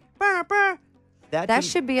 Just that. That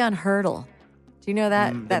should be on Hurdle. Do you know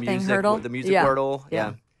that thing music, Hurdle? the music Yeah. wordle.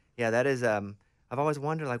 Yeah. Yeah. That is. I've always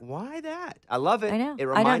wondered, like, why that? I love it. I know. It I don't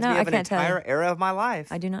reminds know. me I of an can't tell you. entire era of my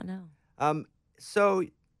life. I do not know. So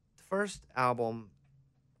the first album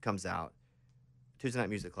comes out, Tuesday Night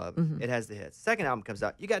Music Club. Mhm. It has the hits. Second album comes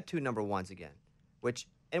out. You got two number ones again,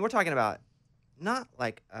 and we're talking about not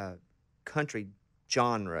like a country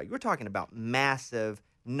genre. You're talking about massive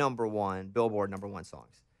number one, Billboard number one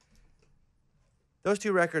songs. Those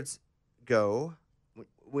two records go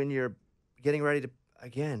when you're getting ready to,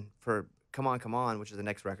 again, for Come On, which is the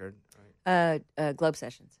next record. Right? Globe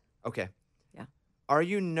Sessions. Okay. Yeah. Are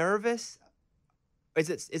you nervous? Is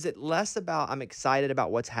it less about I'm excited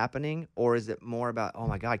about what's happening, or is it more about, oh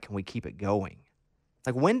my God, can we keep it going?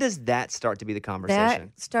 Like, when does that start to be the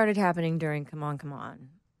conversation? That started happening during Come On,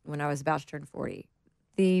 when I was about to turn 40.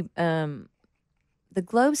 The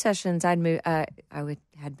Globe Sessions, had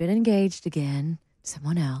been engaged again to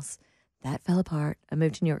someone else. That fell apart. I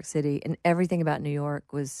moved to New York City, and everything about New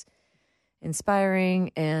York was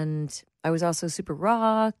inspiring, and I was also super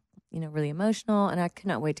raw, really emotional, and I could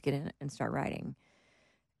not wait to get in and start writing.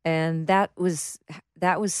 And that was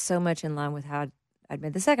so much in line with how I'd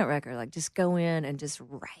made the second record, like just go in and just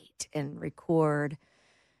write and record.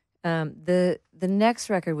 The next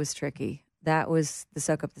record was tricky. That was the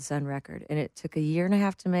Soak Up the Sun record, and it took 1.5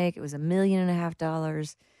 years to make. It was $1.5 million.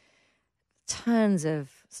 Tons of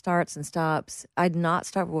starts and stops. I'd not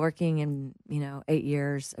stopped working in 8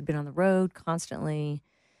 years. I'd been on the road constantly,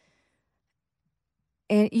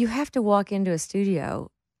 and you have to walk into a studio,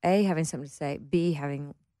 A, having something to say, B,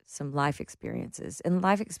 having some life experiences. And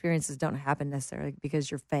life experiences don't happen necessarily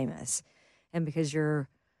because you're famous and because you're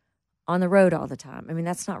on the road all the time. I mean,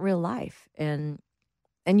 that's not real life. And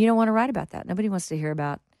you don't want to write about that. Nobody wants to hear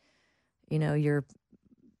about, your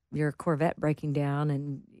Corvette breaking down.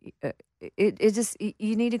 And it just,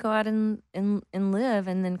 you need to go out and live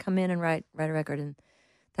and then come in and write a record. And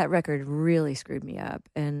that record really screwed me up.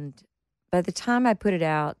 And by the time I put it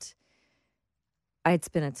out, I'd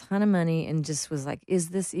spent a ton of money and just was like, is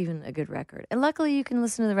this even a good record? And luckily you can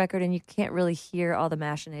listen to the record and you can't really hear all the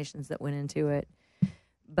machinations that went into it.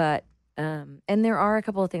 But, and there are a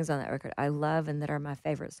couple of things on that record I love and that are my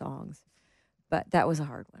favorite songs. But that was a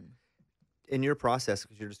hard one. In your process,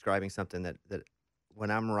 because you're describing something that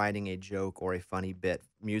when I'm writing a joke or a funny bit,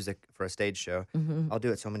 music for a stage show, I'll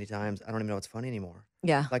do it so many times, I don't even know it's funny anymore.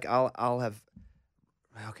 Yeah. Like I'll have,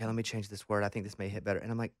 okay, let me change this word. I think this may hit better.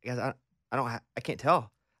 And I'm like, guys, I can't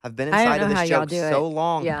tell. I've been I don't inside of know how this y'all joke do so it.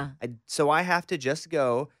 long. Yeah. So I have to just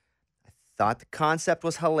go, I thought the concept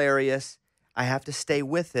was hilarious. I have to stay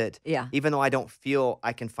with it. Yeah. Even though I don't feel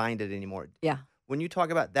I can find it anymore. Yeah. When you talk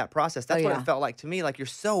about that process, that's what yeah. it felt like to me. Like you're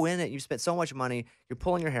so in it. You spent so much money. You're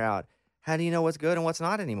pulling your hair out. How do you know what's good and what's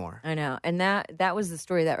not anymore? I know. And that was the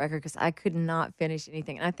story of that record because I could not finish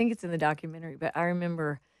anything. And I think it's in the documentary, but I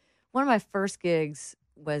remember one of my first gigs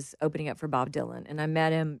was opening up for Bob Dylan. And I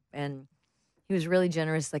met him and he was really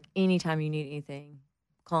generous. Like, anytime you need anything,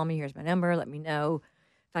 call me. Here's my number. Let me know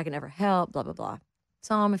if I can ever help, blah, blah, blah.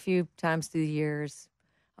 Saw him a few times through the years.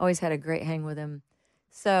 Always had a great hang with him.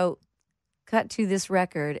 So cut to this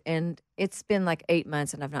record, and it's been like 8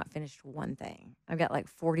 months, and I've not finished one thing. I've got like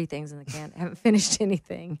 40 things in the can. I haven't finished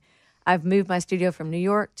anything. I've moved my studio from New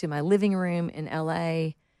York to my living room in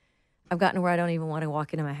L.A. I've gotten to where I don't even want to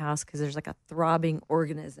walk into my house because there's like a throbbing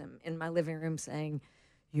organism in my living room saying,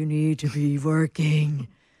 you need to be working.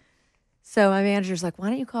 So my manager's like, why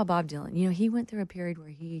don't you call Bob Dylan? You know, he went through a period where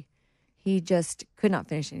he just could not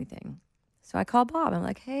finish anything. So I called Bob. I'm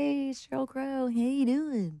like, hey, Sheryl Crow, how you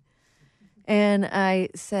doing? And I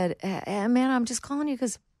said, man, I'm just calling you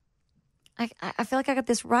because I feel like I got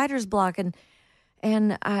this writer's block.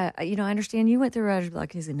 And I understand you went through a writer's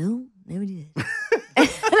block. And he said, no, never did. And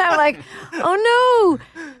I'm like, oh,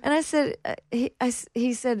 no. And I said,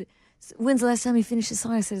 he said, when's the last time you finished the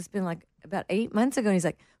song? I said, it's been like about 8 months ago. And he's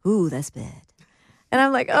like, ooh, that's bad. And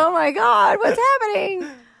I'm like, oh my God, what's happening?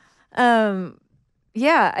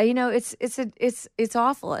 Yeah, it's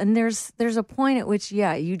awful. And there's a point at which,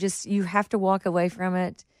 you have to walk away from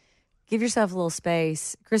it. Give yourself a little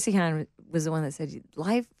space. Chrissy Hine was the one that said,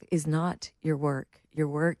 life is not your work. Your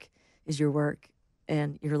work is your work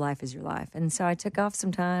and your life is your life. And so I took off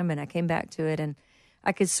some time and I came back to it and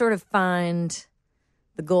I could sort of find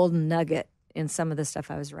the golden nugget in some of the stuff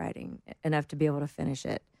I was writing enough to be able to finish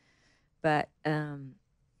it. But,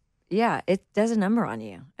 it does a number on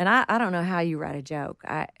you. And I don't know how you write a joke.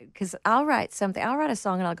 Because I'll write something. I'll write a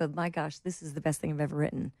song and I'll go, my gosh, this is the best thing I've ever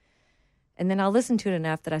written. And then I'll listen to it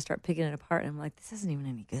enough that I start picking it apart. And I'm like, this isn't even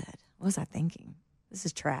any good. What was I thinking? This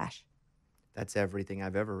is trash. That's everything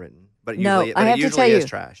I've ever written. But No, usually, I have it to usually tell is you,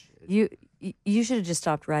 trash. You should have just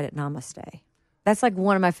stopped right at Namaste. That's like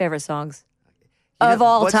one of my favorite songs You know, of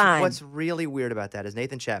all time. What's really weird about that is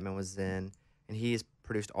Nathan Chapman was in, and he's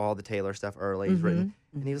produced all the Taylor stuff early. He's written,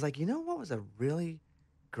 and he was like, you know what was a really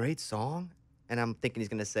great song? And I'm thinking he's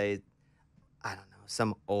going to say, I don't know,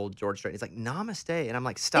 some old George Strait. He's like, Namaste. And I'm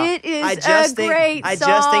like, stop. It is I just great I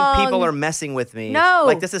just think song. people are messing with me. No.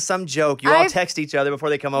 Like this is some joke. You all text each other before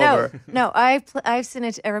they come over. No, I've sent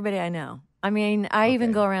it to everybody I know. I mean, I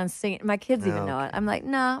even go around singing. My kids even know it. I'm like,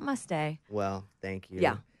 no, it must stay. Well, thank you.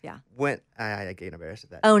 Yeah. When I get embarrassed at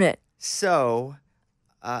that. Own it. So,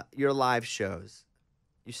 your live shows,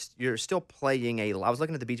 you're still playing I was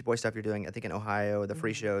looking at the Beach Boy stuff you're doing, I think in Ohio, the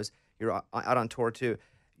free shows. You're out on tour too.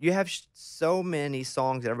 You have so many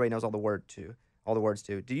songs that everybody knows all the words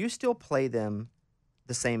to. Do you still play them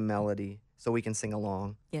the same melody so we can sing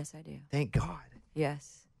along? Yes, I do. Thank God.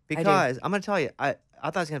 Yes. Because I'm going to tell you, I thought I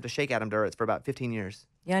was going to have to shake Adam Duritz for about 15 years.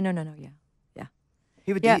 Yeah, no, yeah.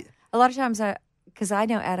 He would. Yeah, a lot of times because I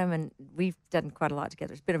know Adam and we've done quite a lot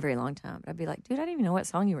together. It's been a very long time. But I'd be like, dude, I didn't even know what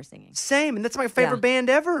song you were singing. Same, and that's my favorite band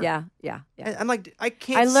ever. Yeah. I'm like, I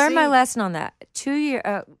can't. I learned my sing. lesson on that. 2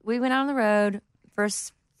 years, we went out on the road.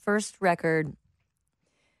 First record.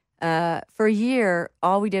 For a year,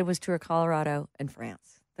 all we did was tour Colorado and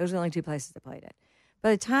France. Those were the only two places that played it. By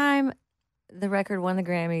the time the record won the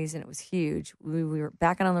Grammys and it was huge, we were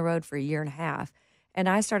back on the road for a year and a half. And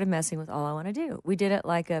I started messing with All I Want to Do. We did it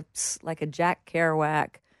like a Jack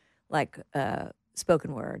Kerouac,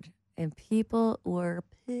 spoken word. And people were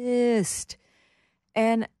pissed.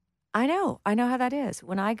 And I know how that is.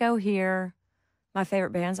 When I go hear my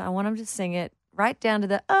favorite bands, I want them to sing it right down to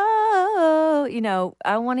the,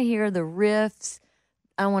 I want to hear the riffs.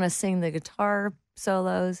 I want to sing the guitar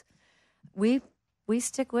solos. We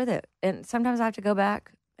stick with it. And sometimes I have to go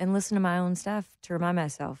back and listen to my own stuff to remind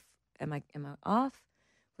myself, am I off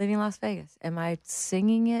living in Las Vegas? Am I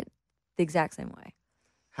singing it the exact same way?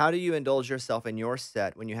 How do you indulge yourself in your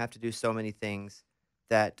set when you have to do so many things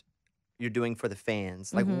that you're doing for the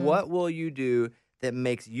fans? Like, Mm-hmm. what will you do that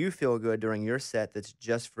makes you feel good during your set that's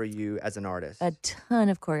just for you as an artist? A ton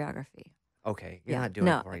of choreography. Okay, you're Yeah. not doing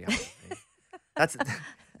No. choreography. That's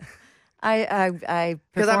I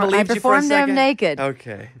because I perform, I believed you for a performed them second. naked.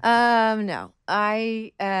 Okay. No.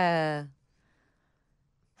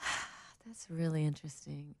 That's really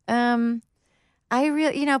interesting. I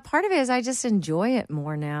really, part of it is I just enjoy it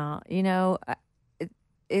more now.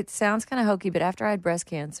 It sounds kind of hokey, but after I had breast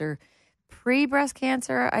cancer, pre-breast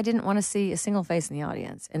cancer, I didn't want to see a single face in the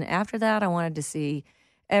audience. And after that, I wanted to see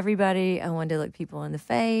everybody. I wanted to look people in the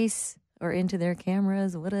face or into their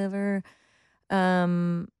cameras, whatever.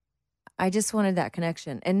 I just wanted that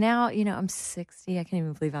connection. And now, I'm 60. I can't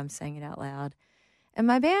even believe I'm saying it out loud. And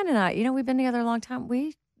my band and I, we've been together a long time.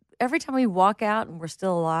 Every time we walk out and we're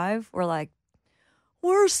still alive, we're like,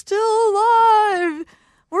 we're still alive.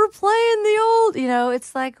 We're playing the old,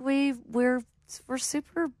 it's like we're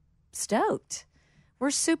super stoked.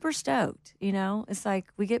 We're super stoked, It's like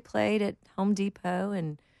we get played at Home Depot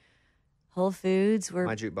and Whole Foods.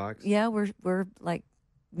 My jukebox. Yeah, we're like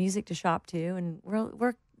music to shop to, and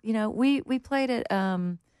we're we played at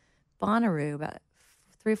Bonnaroo about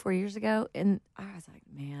 3 or 4 years ago, and I was like,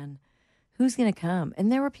 man, who's gonna come? And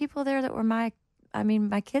there were people there that were my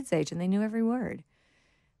kids' age, and they knew every word.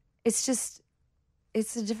 It's just,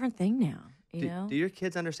 it's a different thing now, Do your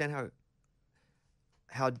kids understand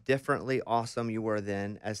how differently awesome you were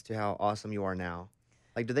then as to how awesome you are now?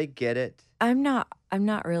 Like, do they get it? I'm not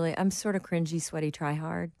really. I'm sort of cringy, sweaty, try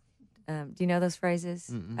hard. Do you know those phrases?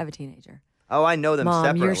 Mm-mm. I have a teenager. Oh, I know them Mom,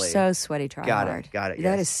 separately. you're so sweaty, try hard. Got it.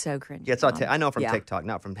 That yes. is so cringy. Yeah, I know from Yeah. TikTok,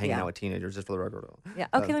 not from hanging out with teenagers, just for the record. Yeah.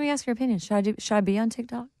 Okay, let me ask your opinion. Should I be on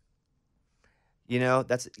TikTok?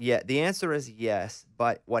 The answer is yes.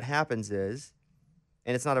 But what happens is,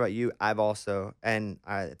 and it's not about you, and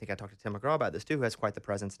I think I talked to Tim McGraw about this too, who has quite the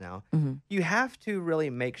presence now. Mm-hmm. You have to really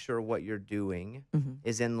make sure what you're doing Mm-hmm.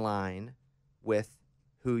 is in line with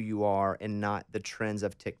who you are and not the trends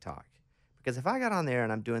of TikTok. Because if I got on there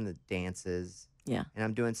and I'm doing the dances, Yeah. and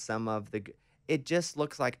I'm doing it just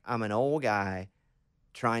looks like I'm an old guy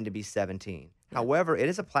trying to be 17. Yeah. However, it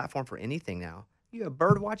is a platform for anything now. You a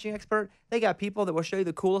bird watching expert? They got people that will show you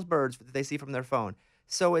the coolest birds that they see from their phone.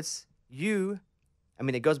 So it's you. I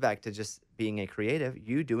mean, it goes back to just being a creative,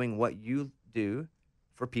 you doing what you do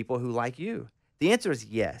for people who like you. The answer is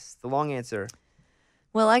yes. The long answer.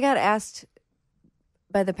 Well, I got asked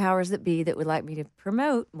by the powers that be that would like me to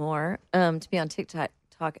promote more to be on TikTok,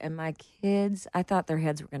 and my kids, I thought their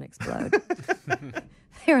heads were going to explode.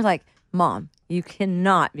 They were like, Mom, you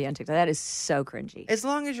cannot be on TikTok. That is so cringy. As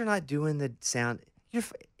long as you're not doing the sound,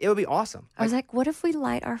 it would be awesome. I was like, what if we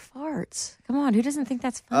light our farts? Come on, who doesn't think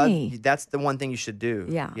that's funny? That's the one thing you should do.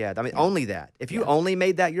 Yeah. Yeah. I mean, only that. If you only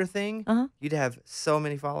made that your thing, Uh-huh. you'd have so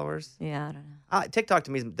many followers. Yeah, I don't know. TikTok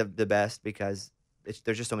to me is the best because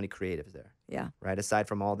there's just so many creatives there. Yeah. Right. Aside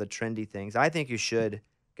from all the trendy things, I think you should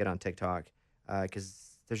get on TikTok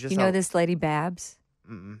because there's just. You know this lady Babs?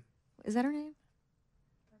 Mm-mm. Is that her name?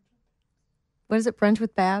 What is it? Brunch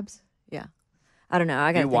with Babs? Yeah. I don't know.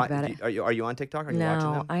 I got to think about it. Are you on TikTok? Are you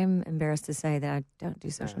watching them? I'm embarrassed to say that I don't do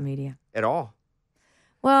social media At all?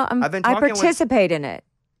 Well, I've been I talking participate in it.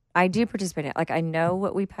 I do participate in it. Like, I know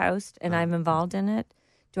what we post, and I'm involved in it.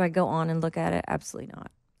 Do I go on and look at it? Absolutely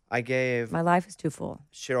not. I gave My life is too full.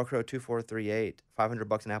 Sheryl Crow 2438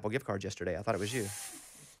 $500 in Apple gift cards yesterday. I thought it was you.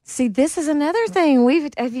 See, this is another thing.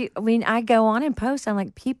 I go on and post. I'm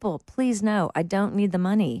like, people, please know, I don't need the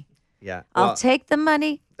money. Yeah. I'll take the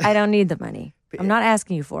money. I don't need the money. I'm not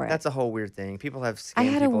asking you for it. That's a whole weird thing. People have scammed I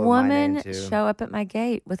had a people with my name, woman too. show up at my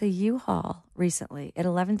gate with a U-Haul recently at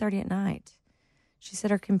 11:30 at night. She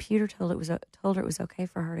said her computer told her it was okay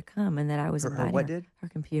for her to come, and that I was inviting her. What did? Her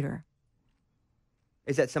computer.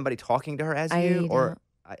 Is that somebody talking to her as you, or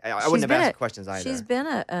I wouldn't have asked questions either. She's been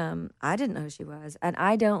I didn't know who she was, and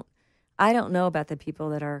I don't know about the people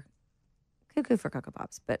that are cuckoo for Cocoa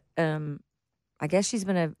Pops, but I guess she's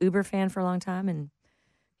been an Uber fan for a long time, and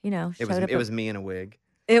it was me in a wig.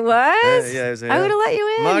 It was? Yeah, it was. I would have let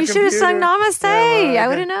you in. My You should have sung computer. Namaste. Yeah, I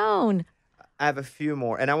would have known. I have a few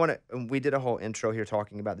more, and we did a whole intro here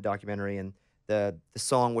talking about the documentary and the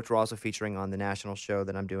song, which we're also featuring on the national show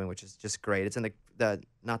that I'm doing, which is just great. It's in the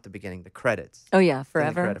not the beginning, the credits. Oh yeah, It's in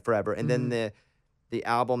the forever. forever, and then the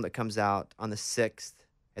album that comes out on the 6th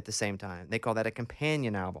at the same time. They call that a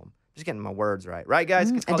companion album. Just getting my words right,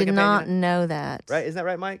 guys? It's I called a did not companion- know that. Right? Isn't that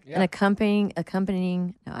right, Mike? An accompanying.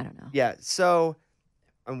 No, I don't know. Yeah. So,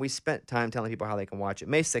 and we spent time telling people how they can watch it.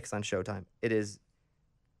 May 6th on Showtime. It is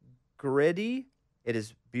gritty. It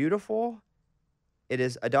is beautiful. It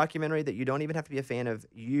is a documentary that you don't even have to be a fan of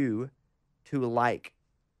you to like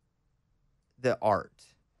the art.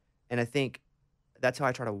 And I think that's how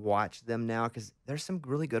I try to watch them now because there's some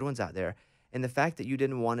really good ones out there. And the fact that you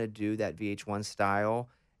didn't want to do that VH1 style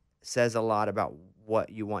says a lot about what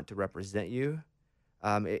you want to represent you.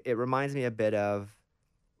 It reminds me a bit of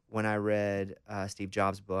when I read Steve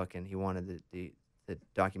Jobs' book and he wanted the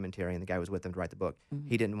documentarian, the guy who was with him to write the book. Mhm.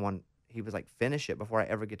 He didn't want, he was like, finish it before I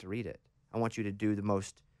ever get to read it. I want you to do the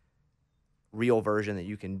most real version that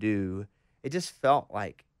you can do. It just felt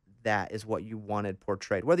like that is what you wanted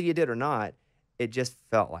portrayed. Whether you did or not, it just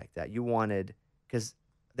felt like that. You wanted, because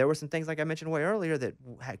there were some things like I mentioned way earlier that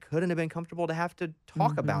couldn't have been comfortable to have to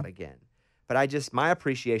talk about Mhm. again. But my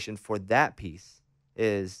appreciation for that piece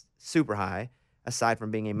is super high, aside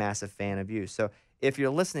from being a massive fan of you. So if you're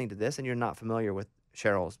listening to this and you're not familiar with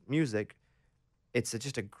Cheryl's music, it's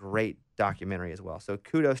just a great documentary as well. So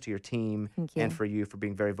kudos to your team Thank and you. for you for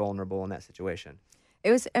being very vulnerable in that situation.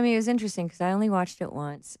 It was. I mean, it was interesting because I only watched it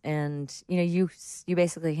once, and you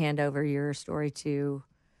basically hand over your story to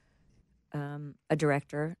a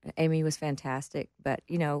director. Amy was fantastic, but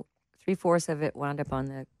 3/4 of it wound up on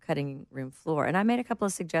the cutting room floor, and I made a couple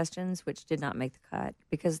of suggestions which did not make the cut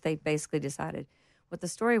because they basically decided what the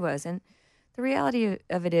story was. And the reality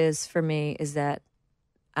of it is, for me, is that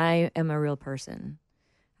I am a real person.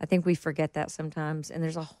 I think we forget that sometimes, and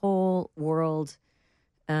there's a whole world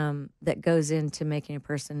that goes into making a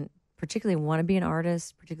person particularly want to be an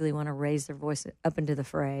artist, particularly want to raise their voice up into the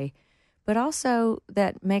fray, but also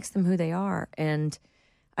that makes them who they are. And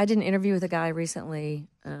I did an interview with a guy recently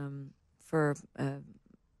for a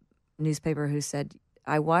newspaper who said,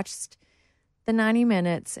 I watched the 90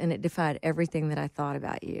 minutes and it defied everything that I thought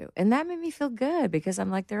about you. And that made me feel good because I'm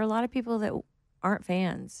like, there are a lot of people that aren't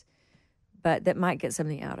fans, but that might get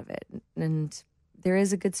something out of it. And there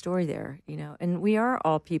is a good story there, and we are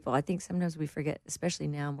all people. I think sometimes we forget, especially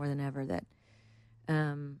now more than ever, that,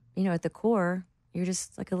 at the core, you're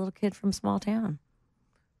just like a little kid from a small town.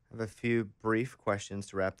 I have a few brief questions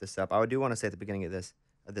to wrap this up. I do want to say at the beginning of this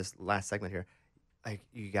last segment here, like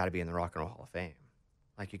you got to be in the Rock and Roll Hall of Fame.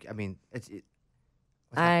 Like I mean, what's that?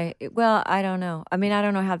 I don't know. I mean, I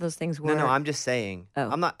don't know how those things work. No, I'm just saying. Oh.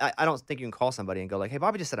 I'm not. I don't think you can call somebody and go like, "Hey,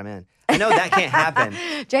 Bobby just said I'm in." I know that can't happen.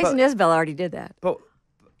 Jason Isbell already did that. But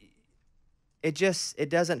it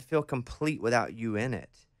doesn't feel complete without you in it,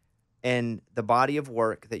 and the body of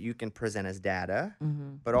work that you can present as data,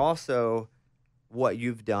 but also what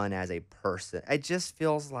you've done as a person. It just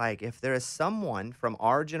feels like if there is someone from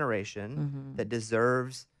our generation that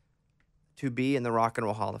deserves to be in the Rock and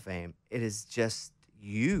Roll Hall of Fame, it is just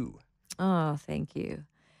you. Oh, thank you.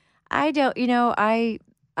 I don't, it's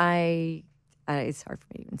hard for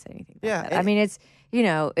me to even say anything about that. I mean, it's,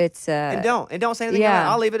 and don't say anything.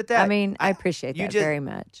 yeah. I'll leave it at that. I mean, I appreciate that very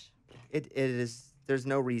much. It is. There's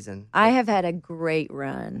no reason. I have had a great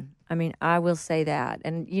run. I mean, I will say that.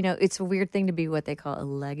 And, it's a weird thing to be what they call a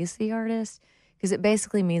legacy artist because it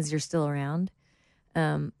basically means you're still around.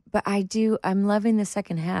 But I'm loving the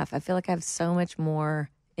second half. I feel like I have so much more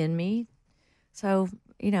in me. So,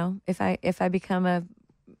 if I become a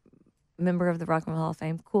member of the Rock and Roll Hall of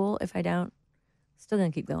Fame, cool. If I don't, still going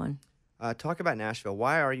to keep going. Talk about Nashville.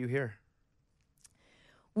 Why are you here?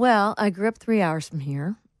 Well, I grew up 3 hours from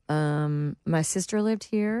here. My sister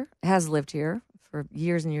has lived here for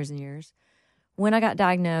years and years and years. When I got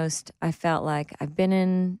diagnosed, I felt like I've been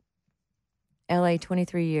in LA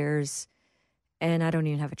 23 years and I don't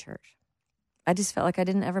even have a church. I just felt like I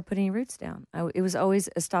didn't ever put any roots down. It was always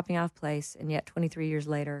a stopping off place. And yet 23 years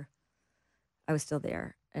later, I was still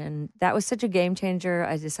there. And that was such a game changer.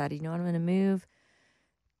 I decided, I'm going to move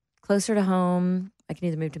closer to home. I can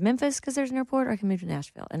either move to Memphis because there's an airport or I can move to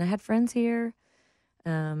Nashville. And I had friends here.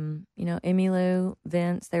 Emmylou,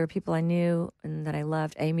 Vince, they were people I knew and that I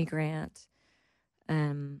loved, Amy Grant,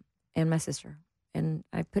 and my sister. And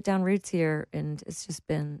I put down roots here, and it's just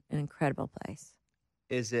been an incredible place.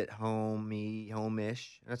 Is it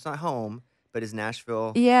home-ish? It's not home, but is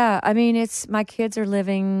Nashville? Yeah, I mean, my kids are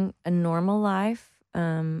living a normal life.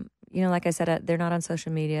 Like I said, they're not on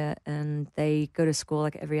social media, and they go to school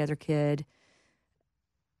like every other kid.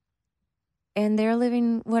 And they're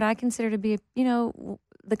living what I consider to be,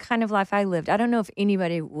 the kind of life I lived. I don't know if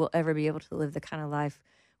anybody will ever be able to live the kind of life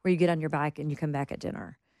where you get on your bike and you come back at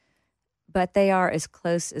dinner. But they are as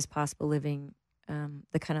close as possible living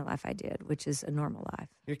the kind of life I did, which is a normal life.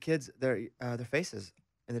 Your kids, their faces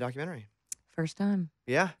in the documentary. First time.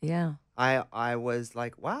 Yeah. Yeah. I was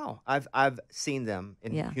like, wow. I've seen them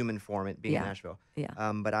in human form being in Nashville.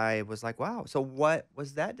 Yeah. But I was like, wow. So what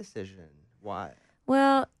was that decision? Why?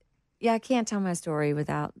 Well, I can't tell my story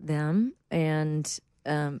without them, and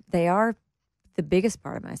they are the biggest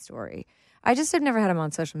part of my story. I just have never had them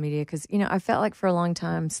on social media because, I felt like for a long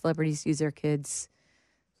time celebrities use their kids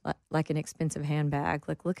like an expensive handbag.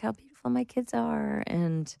 Like, look how beautiful my kids are.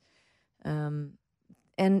 And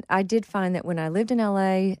I did find that when I lived in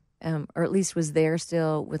LA, or at least was there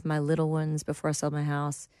still with my little ones before I sold my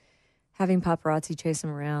house, having paparazzi chase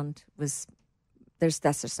them around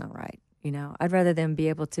that's just not right. I'd rather them be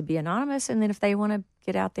able to be anonymous. And then if they want to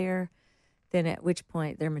get out there, then at which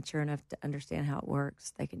point they're mature enough to understand how it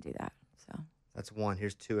works, they can do that. So That's one.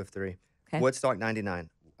 Here's 2 of 3. Okay. Woodstock 99.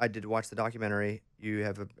 I did watch the documentary. You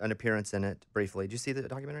have an appearance in it briefly. Did you see the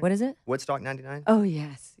documentary? What is it? Woodstock 99? Oh,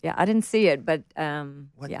 yes. Yeah, I didn't see it, but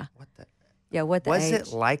What, yeah. What the? Yeah, what the Was age? it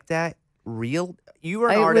like that? Real? You were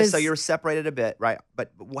an It artist, so was- you were separated a bit, right?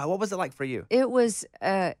 But what was it like for you? It was,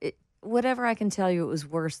 whatever I can tell you, it was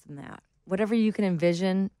worse than that. Whatever you can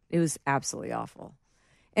envision, it was absolutely awful.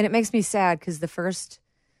 And it makes me sad because the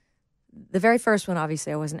very first one,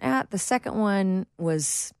 obviously, I wasn't at. The second one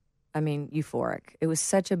was, euphoric. It was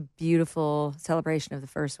such a beautiful celebration of the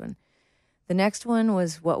first one. The next one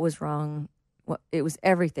was what was wrong. It was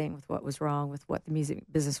everything with what was wrong with what the music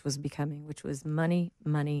business was becoming, which was money,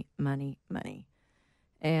 money, money, money.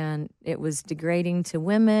 And it was degrading to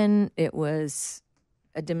women. It was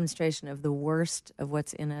a demonstration of the worst of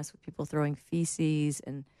what's in us, with people throwing feces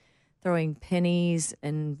and throwing pennies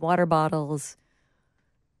and water bottles.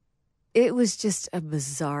 It was just a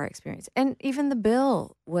bizarre experience. And even the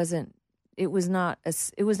bill was not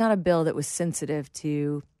a bill that was sensitive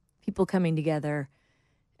to people coming together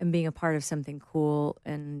and being a part of something cool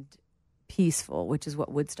and peaceful, which is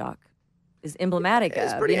what Woodstock is emblematic of.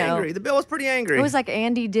 It's pretty angry. The bill was pretty angry. It was like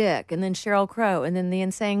Andy Dick and then Sheryl Crow and then the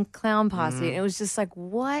Insane Clown Posse. Mm-hmm. And it was just like,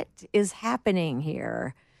 what is happening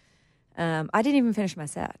here? I didn't even finish my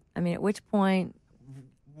set. At which point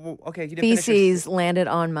Okay, you didn't finish your- feces landed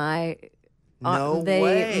on my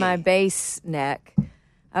way. my bass neck.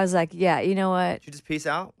 I was like, yeah, you know what? Did you just peace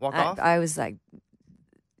out? Walk off? I was like,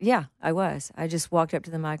 yeah, I was. I just walked up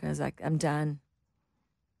to the mic and I was like, I'm done.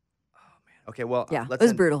 Okay, well, Yeah, it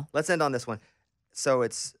was brutal. Let's end on this one. So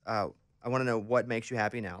it's, I want to know what makes you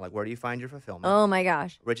happy now. Like, where do you find your fulfillment? Oh my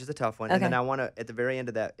gosh. Which is a tough one. And Okay. then I want to, at the very end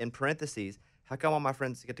of that, in parentheses, how come all my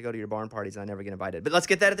friends get to go to your barn parties and I never get invited? But let's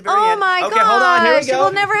get that at the very Oh end. my Okay, hold on. Here we gosh, go. it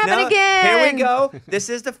will never happen again. Here we go. This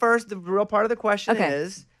is the real part of the question Okay.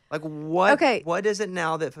 is, like, what is it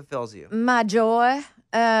now that fulfills you? My joy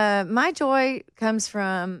comes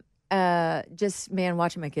from just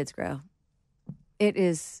watching my kids grow. It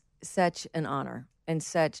is such an honor and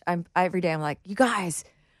every day I'm like, you guys,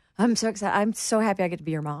 I'm so excited. I'm so happy I get to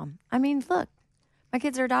be your mom. Look, my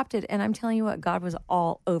kids are adopted, and I'm telling you what, God was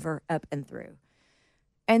all over, up and through.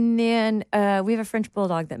 And then we have a French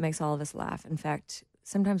bulldog that makes all of us laugh. In fact,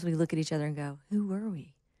 sometimes we look at each other and go, who were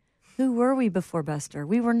we? Who were we before Buster?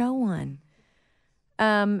 We were no one.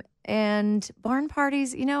 And barn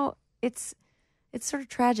parties, it's sort of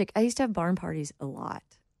tragic. I used to have barn parties a lot.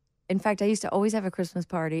 In fact, I used to always have a Christmas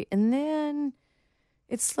party, and then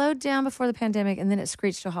it slowed down before the pandemic, and then it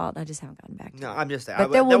screeched to a halt, and I just haven't gotten back to it. No, I'm just saying. But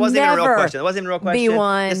That there will wasn't even a real never question. That wasn't even a real question. be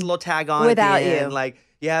one Just a little tag on without at the end. you. Like,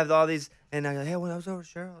 you have all these, and I go, hey, when I was over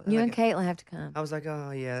Cheryl. You and like, Caitlin have to come. I was like,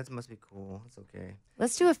 oh, yeah, that must be cool. It's okay.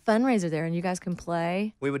 Let's do a fundraiser there, and you guys can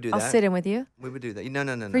play. We would do I'll that. sit in with you. We would do that.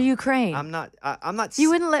 No. For Ukraine. I'm not. You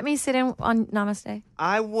wouldn't let me sit in on Namaste?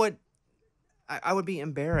 I would be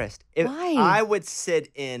embarrassed if Why? I would sit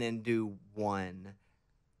in and do one,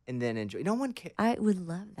 and then enjoy. No one cares. I would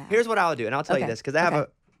love that. Here's what I'll do, and I'll tell you Okay, this because I have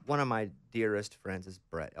okay. one of my dearest friends is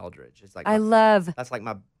Brett Eldridge. It's like that's like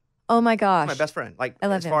my Oh my gosh. my best friend. Like I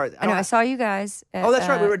love as him. far as I know. I saw you guys. At, Oh, that's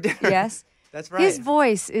right, we were dinner. Yes. that's right. His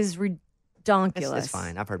voice is It's redonkulous.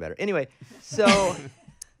 fine. I've heard better. Anyway, so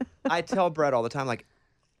I tell Brett all the time, like,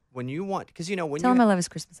 when you want, because when Tell you him I love his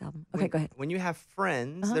Christmas album. Okay, when, go ahead. When you have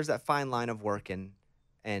friends, Uh-huh. there's that fine line of work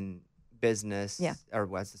and business. Yeah. Or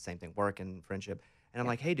well, it's the same thing, work and friendship. And I'm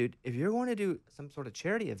like, hey, dude, if you're going to do some sort of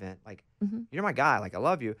charity event, like, you're my guy, like, I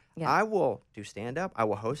love you. Yeah. I will do stand up. I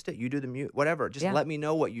will host it. You do the mute, whatever. Just Yeah. let me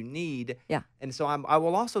know what you need. Yeah. And so I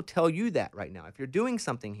will also tell you that right now. If you're doing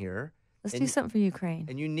something here Let's and do something for Ukraine.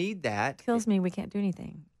 and you need that, Kills me. We can't do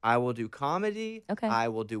anything. I will do comedy. Okay. I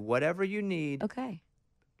will do whatever you need. Okay.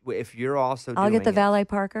 If you're also I'll doing get the it. valet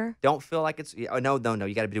Parker. Don't feel like it's no.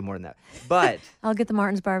 You got to do more than that. But I'll get the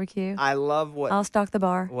Martin's barbecue. I love I'll stock the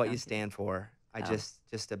bar. what you stand for. I Oh.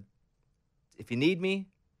 if you need me,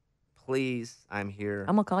 please, I'm here.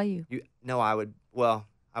 I'm gonna call you.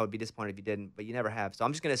 I would be disappointed if you didn't, but you never have. So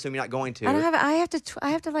I'm just gonna assume you're not going to. I don't have. I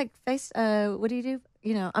have to like face. What do?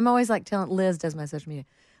 I'm always like telling Liz does my social media.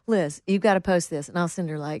 Liz, you've got to post this, and I'll send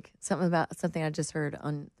her like something about something I just heard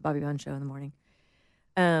on the Bobby Bones show in the morning.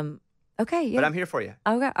 Okay, yeah. But I'm here for you.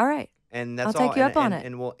 Okay, all right. And that's I'll all. take you and, up on and, it.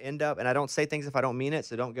 And we'll end up. And I don't say things if I don't mean it.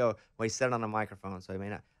 So don't go. Well, he said it on a microphone. So I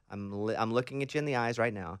mean, I'm looking at you in the eyes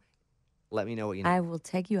right now. Let me know what you know. I will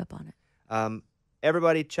take you up on it.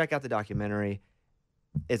 Everybody, check out the documentary.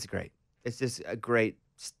 It's great. It's just a great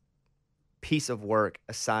piece of work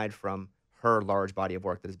aside from her large body of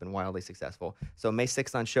work that has been wildly successful. So May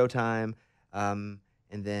 6th on Showtime, and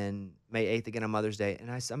then May 8th again on Mother's Day.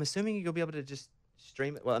 And I'm assuming you'll be able to just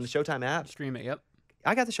stream it. Well, on the Showtime app. Stream it, yep.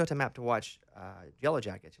 I got the Showtime app to watch Yellow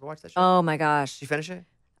Jackets. You ever watch that show? Oh my gosh, Did you finish it? Have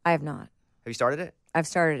I have not. you started it? I've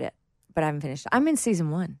started it, but I haven't finished. I'm in season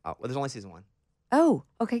 1. Oh, well, there's only season 1. Oh,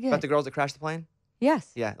 okay, good. About the girls that crashed the plane?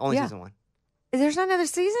 Yes. Yeah, only Yeah. season 1. There's not another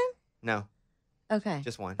season? No, Okay.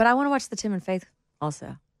 just 1. But I want to watch the Tim and Faith also.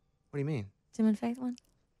 What do you mean? Tim and Faith one?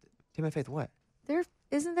 Tim and Faith what?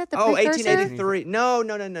 Isn't that the Oh, precursor? 1883. No.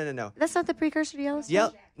 That's not the precursor to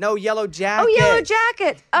Yellowstone? Yellow Jacket. Oh, Yellow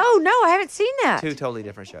Jacket. Oh, no, I haven't seen that. Two totally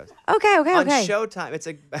different shows. Okay. On Showtime, it's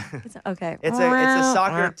a Okay. it's a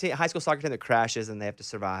soccer team, high school soccer team that crashes and they have to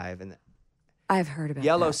survive. And I've heard about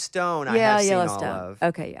Yellowstone, that. I have seen Yellowstone. all of.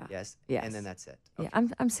 Okay, yeah. Yes. Yes. And then that's it. Yeah,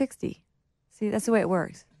 I'm 60. See, that's the way it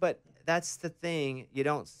works. But that's the thing. You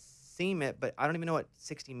don't seem it, but I don't even know what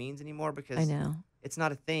 60 means anymore because I know. it's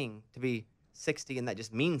not a thing to be 60 and that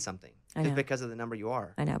just means something. I Just know. because of the number you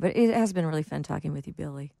are. I know, but it has been really fun talking with you,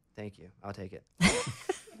 Billy. Thank you. I'll take it.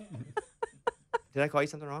 Did I call you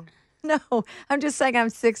something wrong? No, I'm just saying I'm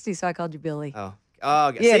 60, so I called you Billy. Oh,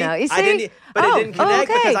 You see? know, you I didn't, see? but Oh, it didn't connect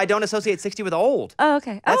okay. because I don't associate 60 with old. Oh,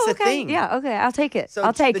 okay. That's the okay. thing. Yeah, okay. I'll take it. So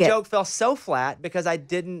I'll take the it. joke fell so flat because I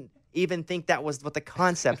didn't even think that was what the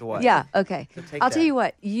concept was. Yeah, okay. take I'll tell that. you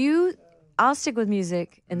what. I'll stick with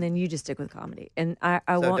music, and then you just stick with comedy. And I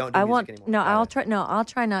So won't. don't do I music won't. anymore. No, Got I'll it. try. No, I'll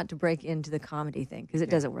try not to break into the comedy thing because it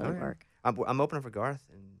doesn't really All right. work. I'm opening for Garth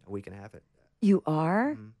in a week and a half. You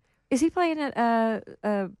are? Mhm. Is he playing at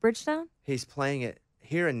Bridgestone? He's playing it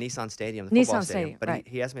here in Nissan Stadium, the football Nissan stadium. Stadium, But right.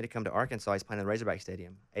 he asked me to come to Arkansas. He's playing in the Razorback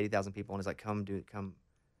Stadium, 80,000 people, and he's like, "Come."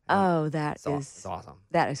 Oh, that It's is awesome.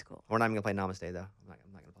 that is cool. We're not even gonna play Namaste though. I'm not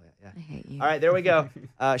gonna play it. Yeah. I hate you. All right, there we go.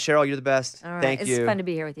 Cheryl, you're the best. All right. Thank it's you. fun to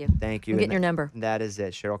be here with you. Thank you. I'm getting And your number. That is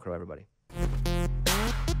it. Sheryl Crow, everybody.